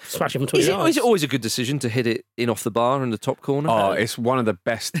I'll just smash it from 20 yards. Is it always a good decision to hit it in off the bar in the top corner? Oh, it's one of the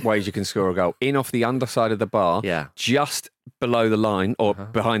best ways you can score a goal. In off the underside of the bar, just below the line or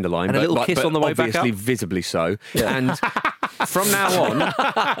behind the line. And a little kiss on the way back up. Obviously, visibly so. Yeah. And from now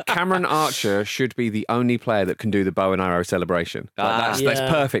on, Cameron Archer should be the only player that can do the bow and arrow celebration. That's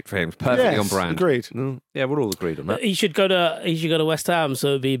perfect for him. Perfectly on brand. Agreed. Yeah, we're all agreed on that. He should go to West Ham, so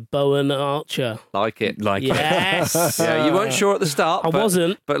it'd be Bowen Archer. Like it. Yes. Yeah, you weren't sure at the start. I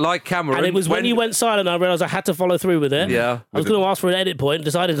wasn't. But like Cameron. And it was when you went silent, I realised I had to follow through with it. Yeah. I was going to ask for an edit point,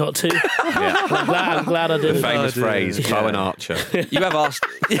 decided not to. I'm glad I didn't. The famous phrase, Bowen Archer. You have asked.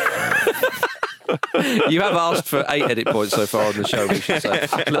 You have asked for 8 edit points so far on the show, we should say.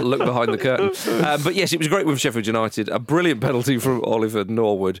 A little look behind the curtain. But yes, it was great with Sheffield United. A brilliant penalty from Oliver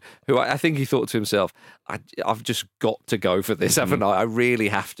Norwood, who I think he thought to himself, I've just got to go for this, haven't I? I really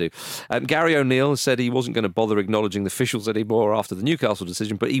have to. Gary O'Neill said he wasn't going to bother acknowledging the officials anymore after the Newcastle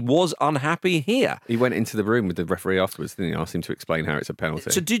decision, but he was unhappy here. He went into the room with the referee afterwards, didn't he? Asked him to explain how it's a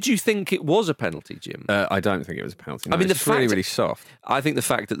penalty. So did you think it was a penalty, Jim? I don't think it was a penalty. No, I mean, it's really, really soft. I think the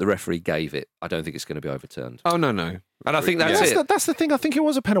fact that the referee gave it, I don't don't think it's going to be overturned. Oh, no. And I think that's it. That's the thing. I think it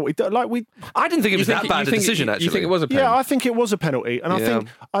was a penalty. I didn't think it was that bad a decision, actually. You think it was a penalty? Yeah, I think it was a penalty. And I think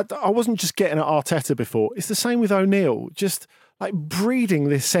I wasn't just getting at Arteta before. It's the same with O'Neill. Just like breeding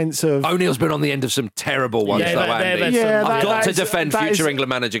this sense of... O'Neill's been on the end of some terrible ones, though, Andy. I've got to defend future England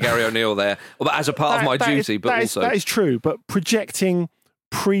manager Gary O'Neill there, as a part of my duty, but also... That is true, but projecting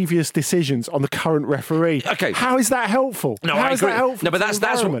previous decisions on the current referee. Okay, how is that helpful? No, how I is agree. That helpful no, but that's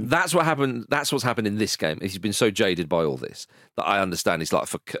what happened. That's what's happened in this game. He's been so jaded by all this that I understand. He's like,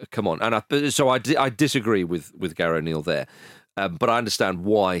 come on, and I disagree with Gary O'Neill there. But I understand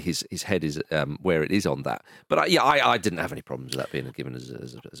why his head is where it is on that. But I didn't have any problems with that being given as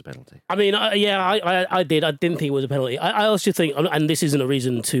a penalty. I mean, I did. I didn't think it was a penalty. I also think, and this isn't a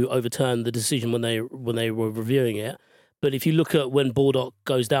reason to overturn the decision when they were reviewing it. But if you look at when Baldock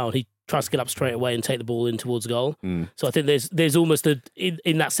goes down, he tries to get up straight away and take the ball in towards goal. So I think there's almost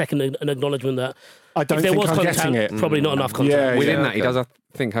in that second an acknowledgement that I don't if there think was I'm contact, getting it. probably not enough contact. Within that, he does, I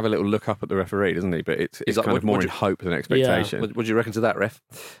think, have a little look up at the referee, doesn't he? But it's like, kind of more in hope than expectation. What do you reckon to that, ref?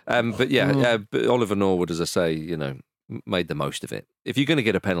 But Oliver Norwood, as I say, made the most of it. If you're going to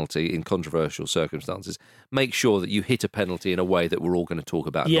get a penalty in controversial circumstances, make sure that you hit a penalty in a way that we're all going to talk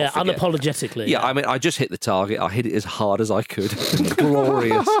about. Yeah, unapologetically. Yeah, I mean, I just hit the target. I hit it as hard as I could.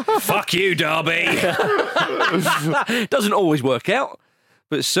 Glorious. Fuck you, Derby. Doesn't always work out,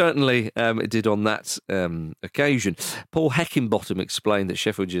 but certainly it did on that occasion. Paul Heckingbottom explained that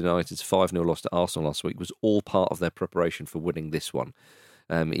Sheffield United's 5-0 loss to Arsenal last week was all part of their preparation for winning this one.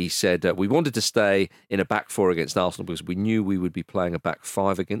 He said, we wanted to stay in a back four against Arsenal because we knew we would be playing a back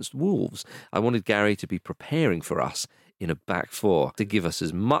five against Wolves. I wanted Gary to be preparing for us in a back four to give us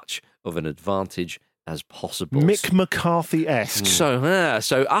as much of an advantage as possible. Mick McCarthy-esque.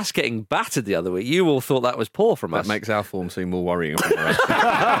 So us getting battered the other week, you all thought that was poor from us. That makes our form seem more worrying.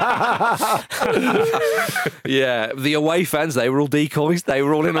 Yeah, the away fans, they were all decoys. They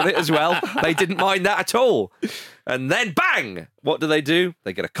were all in on it as well. They didn't mind that at all. And then, bang! What do?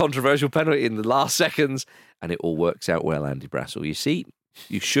 They get a controversial penalty in the last seconds, and it all works out well, Andy Brassel. You see,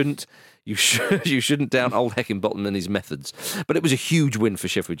 you shouldn't doubt old Heckingbottom and his methods. But it was a huge win for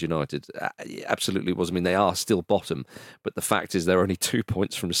Sheffield United. Absolutely was. I mean, they are still bottom, but the fact is they're only 2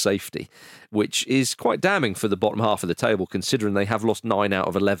 points from safety, which is quite damning for the bottom half of the table, considering they have lost 9 out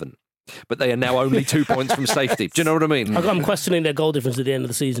of 11. But they are now only 2 points from safety. Do you know what I mean? I'm questioning their goal difference at the end of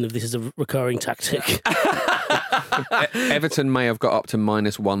the season if this is a recurring tactic. Everton may have got up to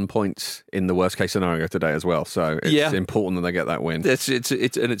 -1 point in the worst case scenario today as well. So it's important that they get that win. It's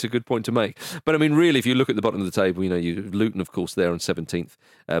a good point to make. But I mean, really, if you look at the bottom of the table, you Luton, of course, there on 17th,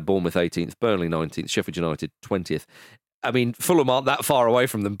 Bournemouth 18th, Burnley 19th, Sheffield United 20th. I mean, Fulham aren't that far away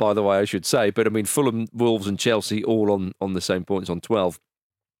from them, by the way, I should say. But I mean, Fulham, Wolves, and Chelsea all on the same points on 12.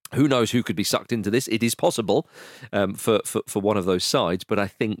 Who knows who could be sucked into this? It is possible for one of those sides, but I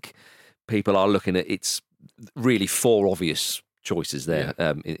think people are looking at it's really 4 obvious choices there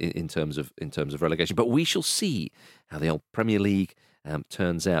in terms of relegation. But we shall see how the old Premier League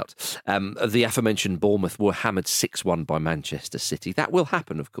turns out. The aforementioned Bournemouth were hammered 6-1 by Manchester City. That will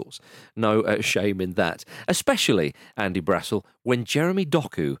happen, of course. No shame in that, especially, Andy Brassel, when Jeremy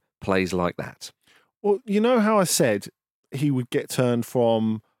Doku plays like that. Well, you know how I said he would get turned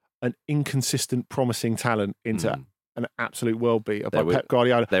from an inconsistent, promising talent into an absolute world beater by Pep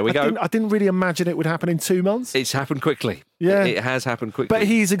Guardiola. There we go. I didn't really imagine it would happen in 2 months. It's happened quickly. Yeah. It has happened quickly. But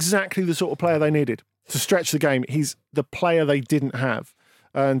he's exactly the sort of player they needed to stretch the game. He's the player they didn't have.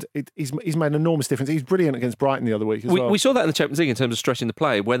 And he's made an enormous difference. He's brilliant against Brighton the other week as well. We saw that in the Champions League in terms of stretching the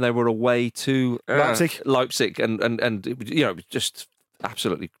play when they were away to Leipzig and just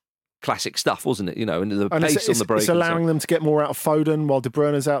absolutely classic stuff, wasn't it? And the pace on the break. It's allowing them to get more out of Foden while De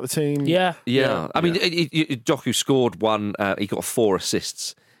Bruyne's out of the team. Yeah. I mean, Doku scored one. He got 4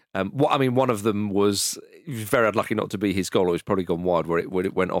 assists. One of them was very unlucky not to be his goal. It was probably gone wide where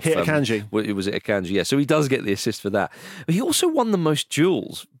it went off. Hit Akanji. It was Akanji, yeah. So he does get the assist for that. But he also won the most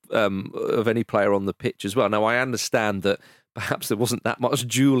duels of any player on the pitch as well. Now, I understand that perhaps there wasn't that much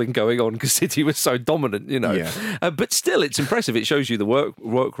duelling going on because City was so dominant, but still, it's impressive. It shows you the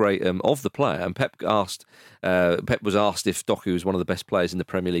work rate of the player. And Pep was asked if Doku was one of the best players in the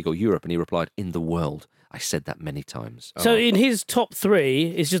Premier League or Europe, and he replied, "In the world." I said that many times. So in his top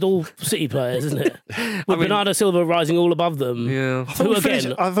 3, it's just all City players, isn't it? With Bernardo Silva rising all above them. Yeah. I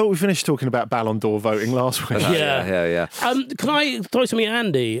thought we finished talking about Ballon d'Or voting last week. Yeah. Can I throw something at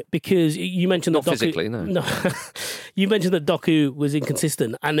Andy? Because you mentioned Not that Doku... physically, no. You mentioned that Doku was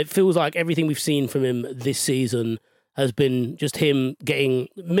inconsistent, and it feels like everything we've seen from him this season has been just him getting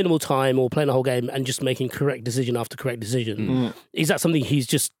minimal time or playing the whole game and just making correct decision after correct decision. Is that something he's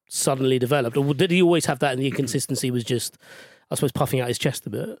just suddenly developed, or did he always have that and the inconsistency was just, I suppose, puffing out his chest a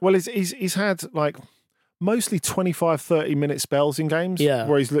bit? Well, he's had like mostly 25, 30-minute spells in games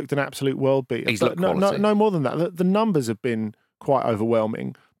where he's looked an absolute world beater. He's looked quality. No more than that. The numbers have been quite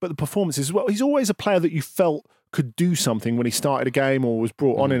overwhelming, but the performances as well. He's always a player that you felt could do something when he started a game or was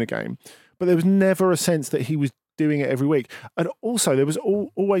brought on in a game, but there was never a sense that he was doing it every week. And also there was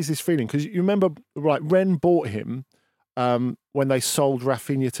always this feeling, because you remember, right, Ren bought him when they sold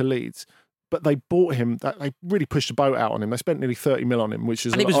Rafinha to Leeds, but they bought him, they really pushed the boat out on him. They spent nearly 30 mil on him, which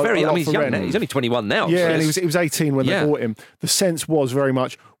is and he was very, I mean, he's young now. He's only 21 now. Yeah, so and he was 18 when they bought him. The sense was very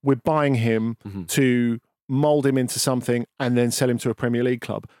much, we're buying him to mould him into something and then sell him to a Premier League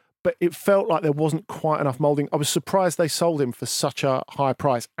club. But it felt like there wasn't quite enough moulding. I was surprised they sold him for such a high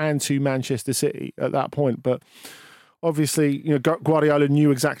price and to Manchester City at that point. But obviously, Guardiola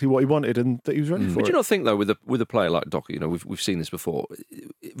knew exactly what he wanted and that he was ready for it. But do you not think, though, with a player like Doku, we've seen this before,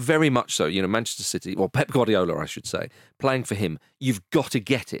 very much so, Manchester City, or Pep Guardiola, I should say, playing for him, you've got to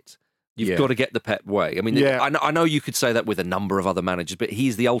get it. You've got to get the Pep way. I mean, I know you could say that with a number of other managers, but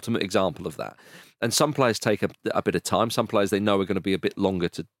he's the ultimate example of that. And some players take a bit of time. Some players they know are going to be a bit longer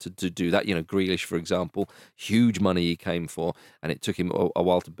to do that. Grealish, for example, huge money he came for, and it took him a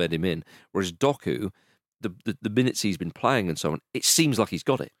while to bed him in. Whereas Doku, the minutes he's been playing and so on, it seems like he's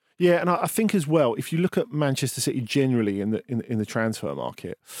got it. Yeah, and I think as well, if you look at Manchester City generally in the transfer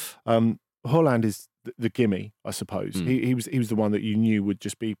market, Haaland is the gimme, I suppose. He was the one that you knew would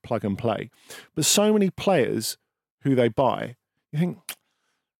just be plug and play. But so many players who they buy, you think,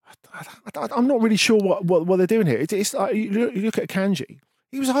 I'm not really sure what they're doing here. It's like, you look at Kanji.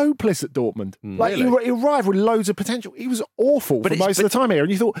 He was hopeless at Dortmund. He arrived with loads of potential. He was awful for most of the time here,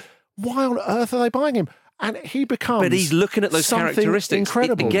 and you thought, why on earth are they buying him? And he becomes. But he's looking at those characteristics.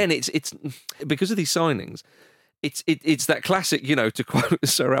 Incredible. Again, it's because of these signings. It's that classic, to quote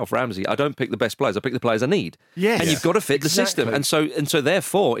Sir Ralph Ramsey, I don't pick the best players, I pick the players I need. Yes. And you've got to fit the system. And so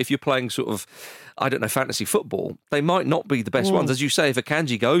therefore, if you're playing sort of, I don't know, fantasy football, they might not be the best ones. As you say, if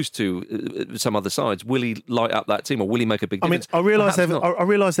Akanji goes to some other sides, will he light up that team or will he make a big difference? I realise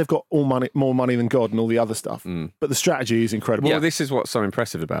they've got more money than God and all the other stuff, but the strategy is incredible. Well, this is what's so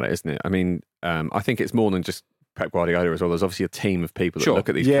impressive about it, isn't it? I mean, I think it's more than just Pep Guardiola as well. There's obviously a team of people that look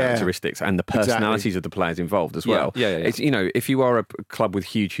at these characteristics and the personalities of the players involved as well. Yeah. It's, if you are a club with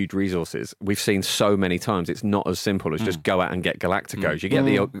huge resources, we've seen so many times it's not as simple as just go out and get Galacticos. You get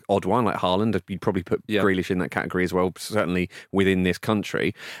the odd one like Haaland. You'd probably put Grealish in that category as well, certainly within this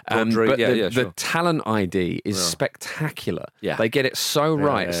country. But the talent ID is spectacular. Yeah. They get it so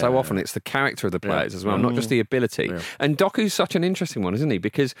right so often. It's the character of the players as well, not just the ability. Yeah. And Doku's such an interesting one, isn't he?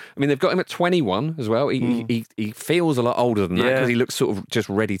 Because, they've got him at 21 as well. He feels a lot older than that because he looks sort of just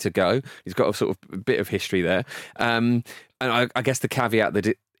ready to go. He's got a sort of bit of history there. And I guess the caveat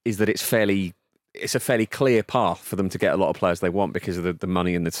is that it's a fairly clear path for them to get a lot of players they want because of the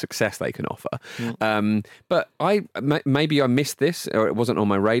money and the success they can offer. But maybe I missed this or it wasn't on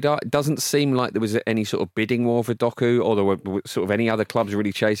my radar. It doesn't seem like there was any sort of bidding war for Doku or there were sort of any other clubs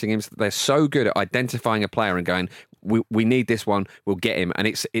really chasing him. They're so good at identifying a player and going, we need this one, we'll get him. And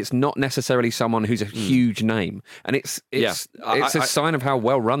it's not necessarily someone who's a huge name. And it's a sign of how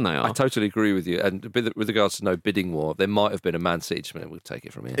well run they are. I totally agree with you. And with regards to no bidding war, there might have been a Man City. We'll take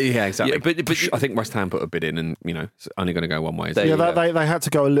it from here. Yeah, exactly. But I think West Ham put a bid in and, it's only going to go one way. They had to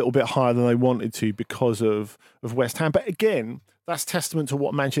go a little bit higher than they wanted to because of West Ham. But again, that's testament to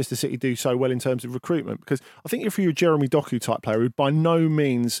what Manchester City do so well in terms of recruitment. Because I think if you're a Jeremy Doku type player who by no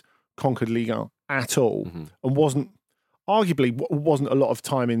means conquered Ligue 1 at all and arguably wasn't a lot of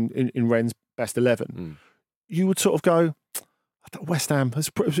time in Rennes' best 11, you would sort of go, West Ham is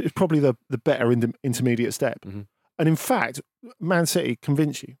probably the better intermediate step. And in fact, Man City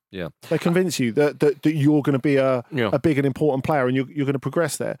convince you. Yeah, they convince you that you're going to be a big and important player and you're going to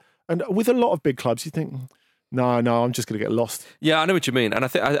progress there. And with a lot of big clubs, you think, no, I'm just going to get lost. Yeah, I know what you mean, and I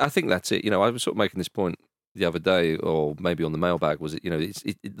think that's it. I was sort of making this point the other day, or maybe on the mailbag, was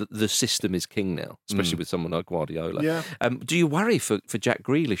the system is king now, especially with someone like Guardiola. Yeah. Do you worry for Jack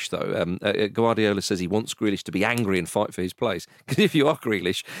Grealish though? Guardiola says he wants Grealish to be angry and fight for his place. Because if you are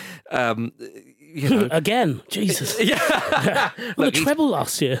Grealish, again, Jesus, Look, the treble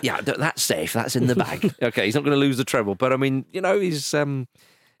last year. Yeah, that's safe. That's in the bag. Okay, he's not going to lose the treble, but he's.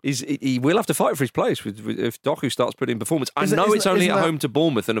 he will have to fight for his place if Doku starts putting in performance. I know it's only at home to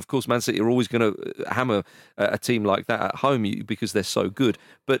Bournemouth, and of course Man City are always going to hammer a team like that at home because they're so good.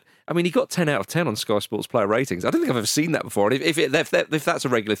 But I mean, he got 10 out of 10 on Sky Sports player ratings. I don't think I've ever seen that before. And if that's a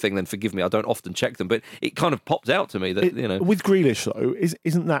regular thing, then forgive me. I don't often check them, but it kind of popped out to me that with Grealish though,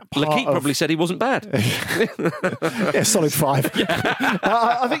 isn't that part Lakeith probably said he wasn't bad. Yeah, solid 5.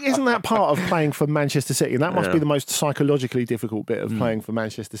 I think isn't that part of playing for Manchester City, and that must be the most psychologically difficult bit of playing for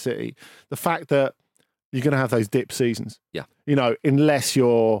Manchester City. The fact that you're going to have those dip seasons. Yeah, unless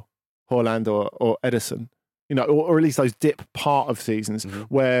you're Haaland or Ederson, or at least those dip part of seasons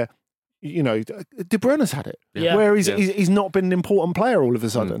where. De Bruyne's had it, where he's not been an important player all of a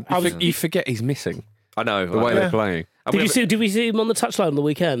sudden. You forget he's missing. I know the way they're playing. Did we see him on the touchline on the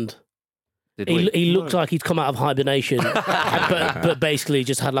weekend? He looked like he'd come out of hibernation, but basically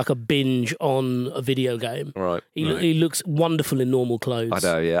just had like a binge on a video game. Right. He looks wonderful in normal clothes. I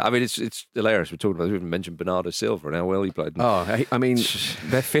know, yeah. I mean, it's hilarious. We're talking about, we even mentioned Bernardo Silva and how well he played. Oh, I mean,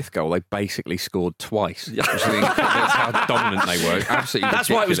 their 5th goal, they basically scored twice. Which I mean, that's how dominant they were. Absolutely That's ridiculous.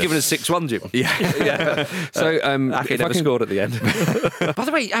 why it was given a 6-1, Jim. Yeah. So, Ake never scored at the end. By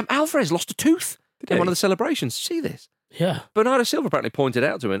the way, Alvarez lost a tooth in one of the celebrations. See this? Yeah. Bernardo Silva apparently pointed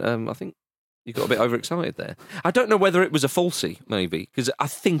out to him, I think, you got a bit overexcited there. I don't know whether it was a falsie, maybe, because I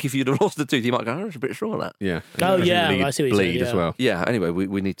think if you'd have lost the tooth, you might go, I'm a bit sure of that. Yeah. Oh, yeah, I see what you're saying. Bleed as well. Yeah, anyway,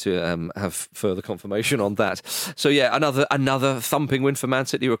 we need to have further confirmation on that. So, yeah, another thumping win for Man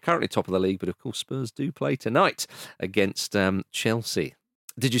City, who are currently top of the league, but of course Spurs do play tonight against Chelsea.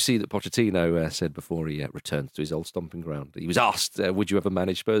 Did you see that Pochettino said before he returns to his old stomping ground? He was asked, would you ever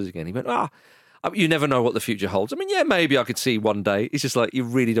manage Spurs again? He went, you never know what the future holds. I mean, yeah, maybe I could see one day. It's just like, you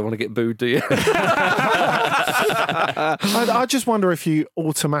really don't want to get booed, do you? I just wonder if you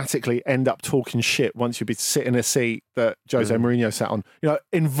automatically end up talking shit once you sit in a seat that Jose Mourinho sat on,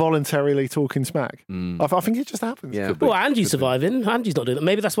 involuntarily talking smack. I think it just happens. Yeah. Well, Angie's surviving. Angie's not doing it.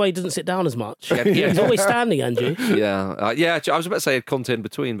 Maybe that's why he doesn't sit down as much. He's always standing, Angie. Yeah. I was about to say a content in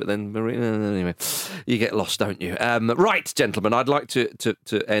between, but then anyway, you get lost, don't you? Right, gentlemen, I'd like to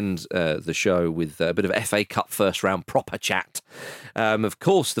end the show with a bit of FA Cup first round proper chat. Of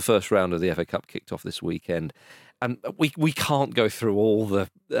course, the first round of the FA Cup kicked off this weekend. And we can't go through all the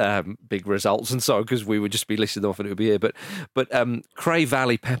big results and so, because we would just be listed off and it would be here. But Craig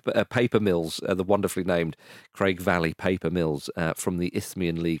Valley Paper Mills, the wonderfully named Craig Valley Paper Mills from the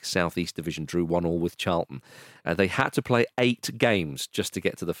Isthmian League South East Division, drew 1-1 with Charlton. They had to play 8 games just to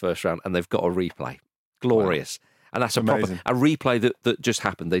get to the first round, and they've got a replay. Glorious. Wow. And that's a replay that just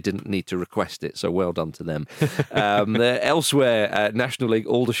happened. They didn't need to request it, so well done to them. Elsewhere, National League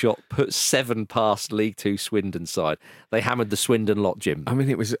Aldershot put 7 past League 2 Swindon side. They hammered the Swindon lot, Jim. I mean,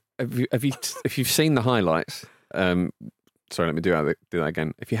 it was. If you've seen the highlights, sorry, let me do that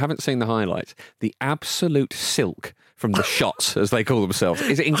again. If you haven't seen the highlights, the absolute silk from the shots, as they call themselves,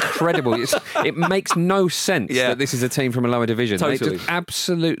 is incredible. It makes no sense that this is a team from a lower division. Totally. They're just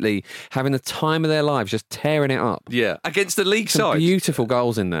absolutely having the time of their lives, just tearing it up. Yeah, against the league Some side. Beautiful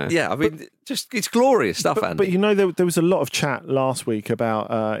goals in there. Yeah, I mean, it's glorious stuff, Andy. But there was a lot of chat last week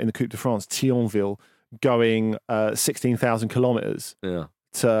about, in the Coupe de France, Thionville going 16,000 kilometres. Yeah.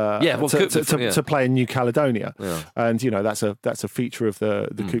 To play in New Caledonia, yeah. And that's a feature of the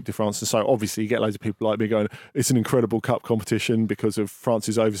Coupe de France, and so obviously you get loads of people like me going, it's an incredible cup competition because of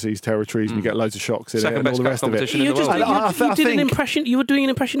France's overseas territories, and you get loads of shocks in it and all the rest of it. You were doing an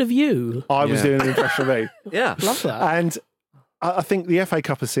impression of you. I was doing an impression of me. Yeah, love that. And I think the FA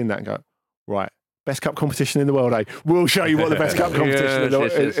Cup has seen that and go, right, best cup competition in the world, eh? We'll show you what the best cup competition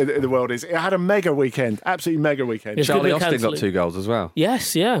in the world is. It had a mega weekend, absolutely mega weekend. It's Charlie Austin got 2 goals as well.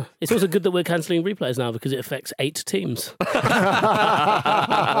 Yes, yeah. It's also good that we're cancelling replays now because it affects 8 teams. Oh,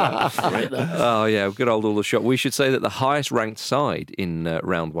 yeah, good old Aldershot. We should say that the highest ranked side in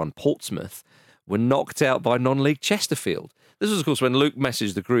round 1, Portsmouth, were knocked out by non-league Chesterfield. This was, of course, when Luke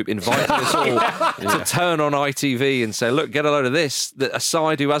messaged the group, inviting us all to turn on ITV and say, look, get a load of this, that a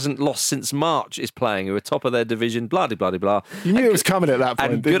side who hasn't lost since March is playing, who are top of their division, blah-de-blah-de-blah. You knew it was coming at that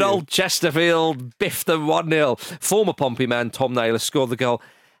point, and good old Chesterfield biffed them 1-0. Former Pompey man Tom Naylor scored the goal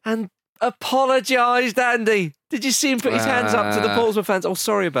and apologised, Andy. Did you see him put his hands up to the Portsmouth fans? Oh,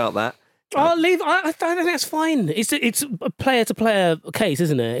 sorry about that. I'll leave. I think that's fine. It's a player-to-player case,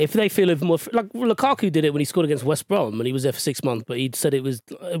 isn't it? If they feel even more... Like Lukaku did it when he scored against West Brom and he was there for 6 months, but he said it was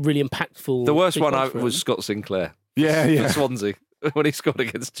really impactful. The worst one was Scott Sinclair. Yeah. For Swansea. when he scored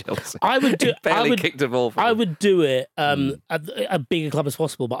against Chelsea. I would do. He barely kicked a ball. I would do it at a bigger club as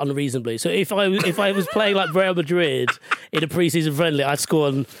possible, but unreasonably. So if I was playing like Real Madrid in a pre-season friendly, I'd score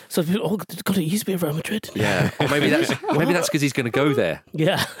on. So people, oh God, it used to be at Real Madrid. Yeah, or maybe that's because he's going to go there.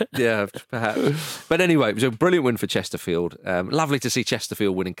 Yeah, yeah, perhaps. But anyway, it was a brilliant win for Chesterfield. Lovely to see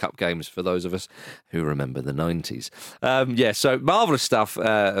Chesterfield winning cup games for those of us who remember the 90s. So marvellous stuff,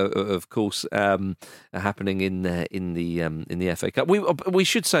 of course, happening in the FA Cup. We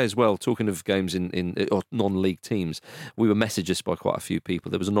should say as well, talking of games in or non-league teams, we were messaged by quite a few people.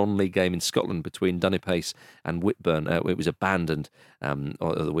 There was a non-league game in Scotland between Dunipace and Whitburn. It was abandoned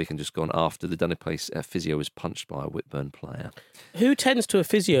the weekend just gone after the Dunipace physio was punched by a Whitburn player. Who tends to a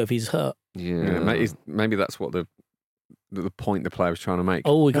physio if he's hurt? Yeah, maybe that's what the point the player was trying to make.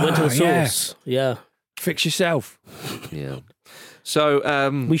 Oh, we went to the source. Yeah. Fix yourself. Yeah. So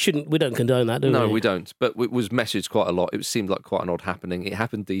we don't condone that, do we? No, we don't. But it was messaged quite a lot. It seemed like quite an odd happening. It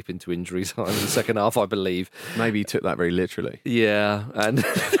happened deep into injury time in the second half, I believe. Maybe he took that very literally. Yeah, and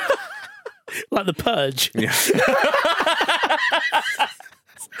like the Purge. Yeah.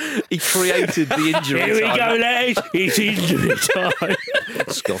 He created the injury time. Here we go, lads. It's injury time.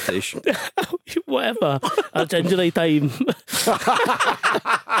 Scottish. Whatever. Injury time.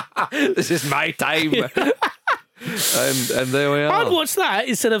 This is my time. And there we are. I'd watch that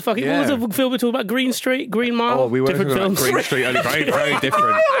instead of fucking. What was the film we talking about? Green Street, Green Mile. Oh, we were different talking films. about Green Street. Only very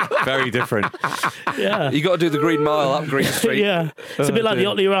different. Very different. Yeah, you got to do the Green Mile up Green Street. Yeah, it's a bit like the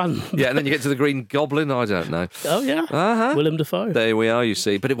Otley Run. Yeah, and then you get to the Green Goblin. I don't know. Oh yeah, Willem Dafoe. There we are. You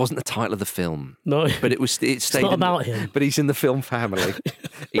see, but it wasn't the title of the film. No, but it stayed. It's not about him. But he's in the film family.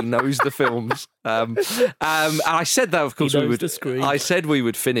 He knows the films. And I said that, of course, I said we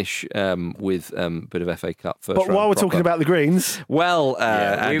would finish with a bit of FA Cup first. But while we're talking about the Greens, well,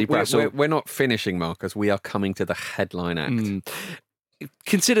 Andy Brassel, we're not finishing, Marcus. We are coming to the headline act.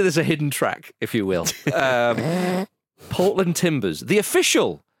 Consider this a hidden track, if you will. Portland Timbers, the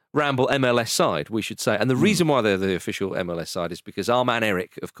official Ramble MLS side, we should say. And the reason why they're the official MLS side is because our man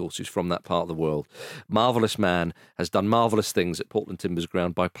Eric, of course, who's from that part of the world, marvellous man, has done marvellous things at Portland Timbers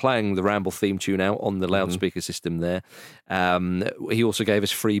ground by playing the Ramble theme tune out on the loudspeaker system there. He also gave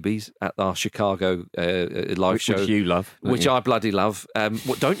us freebies at our Chicago live show. Which you love. Which I bloody love.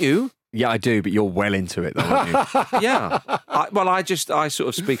 What, don't you? Yeah, I do, but you're well into it, though, aren't you? Yeah. I sort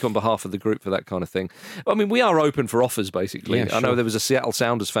of speak on behalf of the group for that kind of thing. I mean, we are open for offers, basically. Yeah, sure. I know there was a Seattle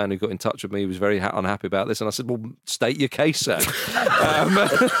Sounders fan who got in touch with me who was very unhappy about this, and I said, well, state your case, sir.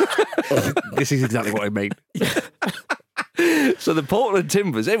 This is exactly what I mean. So the Portland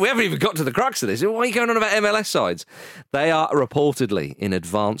Timbers, we haven't even got to the crux of this. Why are you going on about MLS sides? They are reportedly in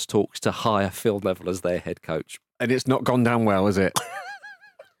advanced talks to hire Phil Neville as their head coach. And it's not gone down well, is it?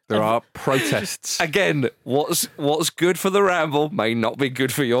 There are protests. Again, what's good for the Ramble may not be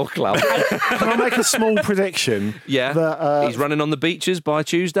good for your club. Can I make a small prediction? Yeah, that, he's running on the beaches by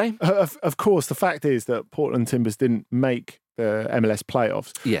Tuesday. Of course, the fact is that Portland Timbers didn't make the MLS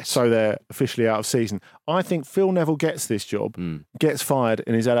playoffs. Yes. So they're officially out of season. I think Phil Neville gets this job, gets fired,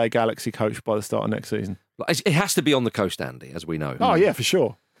 and is LA Galaxy coach by the start of next season. It has to be on the coast, Andy, as we know. Oh, yeah, for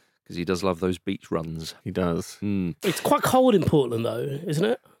sure. Because he does love those beach runs. He does. It's quite cold in Portland, though, isn't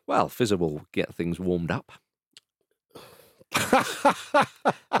it? Well, Fizzer will get things warmed up.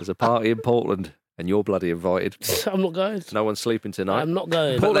 There's a party in Portland, and you're bloody invited. I'm not going. No one's sleeping tonight. I'm not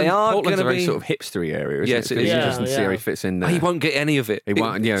going. But they are Portland's a going to very be sort of hipstery area, isn't yes, it? it is. It's interesting to see how he fits in there. He won't get any of it. He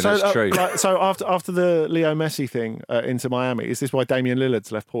won't. Yeah, So, that's true. So after the Leo Messi thing into Miami, is this why Damian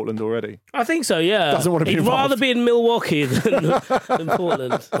Lillard's left Portland already? I think so, yeah. Doesn't want to be He'd involved. rather be in Milwaukee than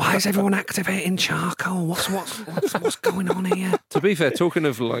Portland. Why is everyone activating charcoal? What's going on here? To be fair, talking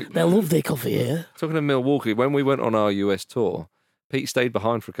of they love their coffee here. Talking of Milwaukee, when we went on our US tour, Pete stayed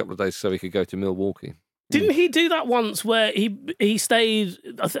behind for a couple of days so he could go to Milwaukee. Didn't he do that once where he stayed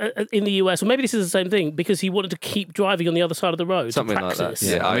in the US, or maybe this is the same thing, because he wanted to keep driving on the other side of the road? Something to like practice.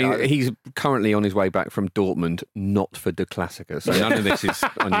 that. Yeah, I mean, he's currently on his way back from Dortmund, not for De Classica, so none of this is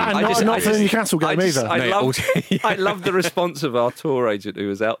unusual. And not for the Newcastle game either. I loved the response of our tour agent who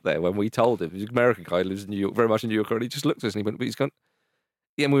was out there when we told him. He's an American guy who lives in New York, very much in New York, and he just looked at us and he went, but he's gone.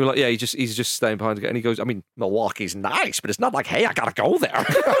 Yeah, and we were like, yeah, he's just staying behind again. And he goes, I mean, Milwaukee's nice, but it's not like, hey, I gotta go there.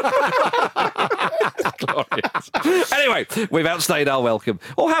 Glorious. Anyway, we've outstayed our welcome.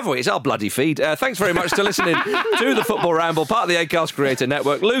 Or have we? It's our bloody feed. Thanks very much for listening to the Football Ramble, part of the Acast Creator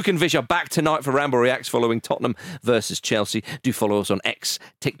Network. Luke and Vish are back tonight for Ramble Reacts following Tottenham versus Chelsea. Do follow us on X,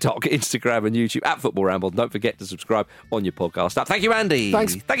 TikTok, Instagram and YouTube at Football Ramble. Don't forget to subscribe on your podcast app. Thank you, Andy.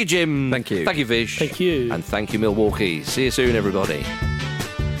 Thanks. Thank you, Jim. Thank you. Thank you, Vish. Thank you. And thank you, Milwaukee. See you soon, everybody.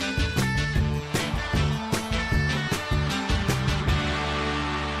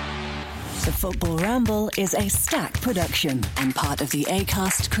 The Football Ramble is a Stack production and part of the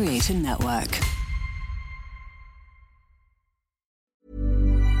Acast Creator Network.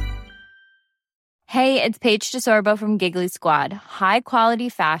 Hey, it's Paige DeSorbo from Giggly Squad. High quality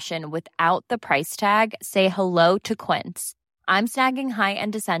fashion without the price tag. Say hello to Quince. I'm snagging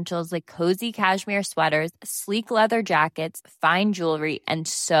high-end essentials like cozy cashmere sweaters, sleek leather jackets, fine jewelry, and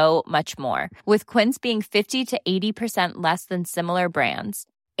so much more. With Quince being 50 to 80% less than similar brands.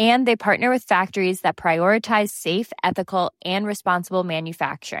 And they partner with factories that prioritize safe, ethical, and responsible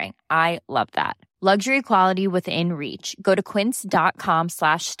manufacturing. I love that. Luxury quality within reach. Go to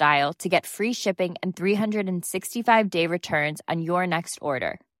quince.com/style to get free shipping and 365-day returns on your next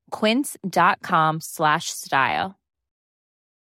order. Quince.com/style.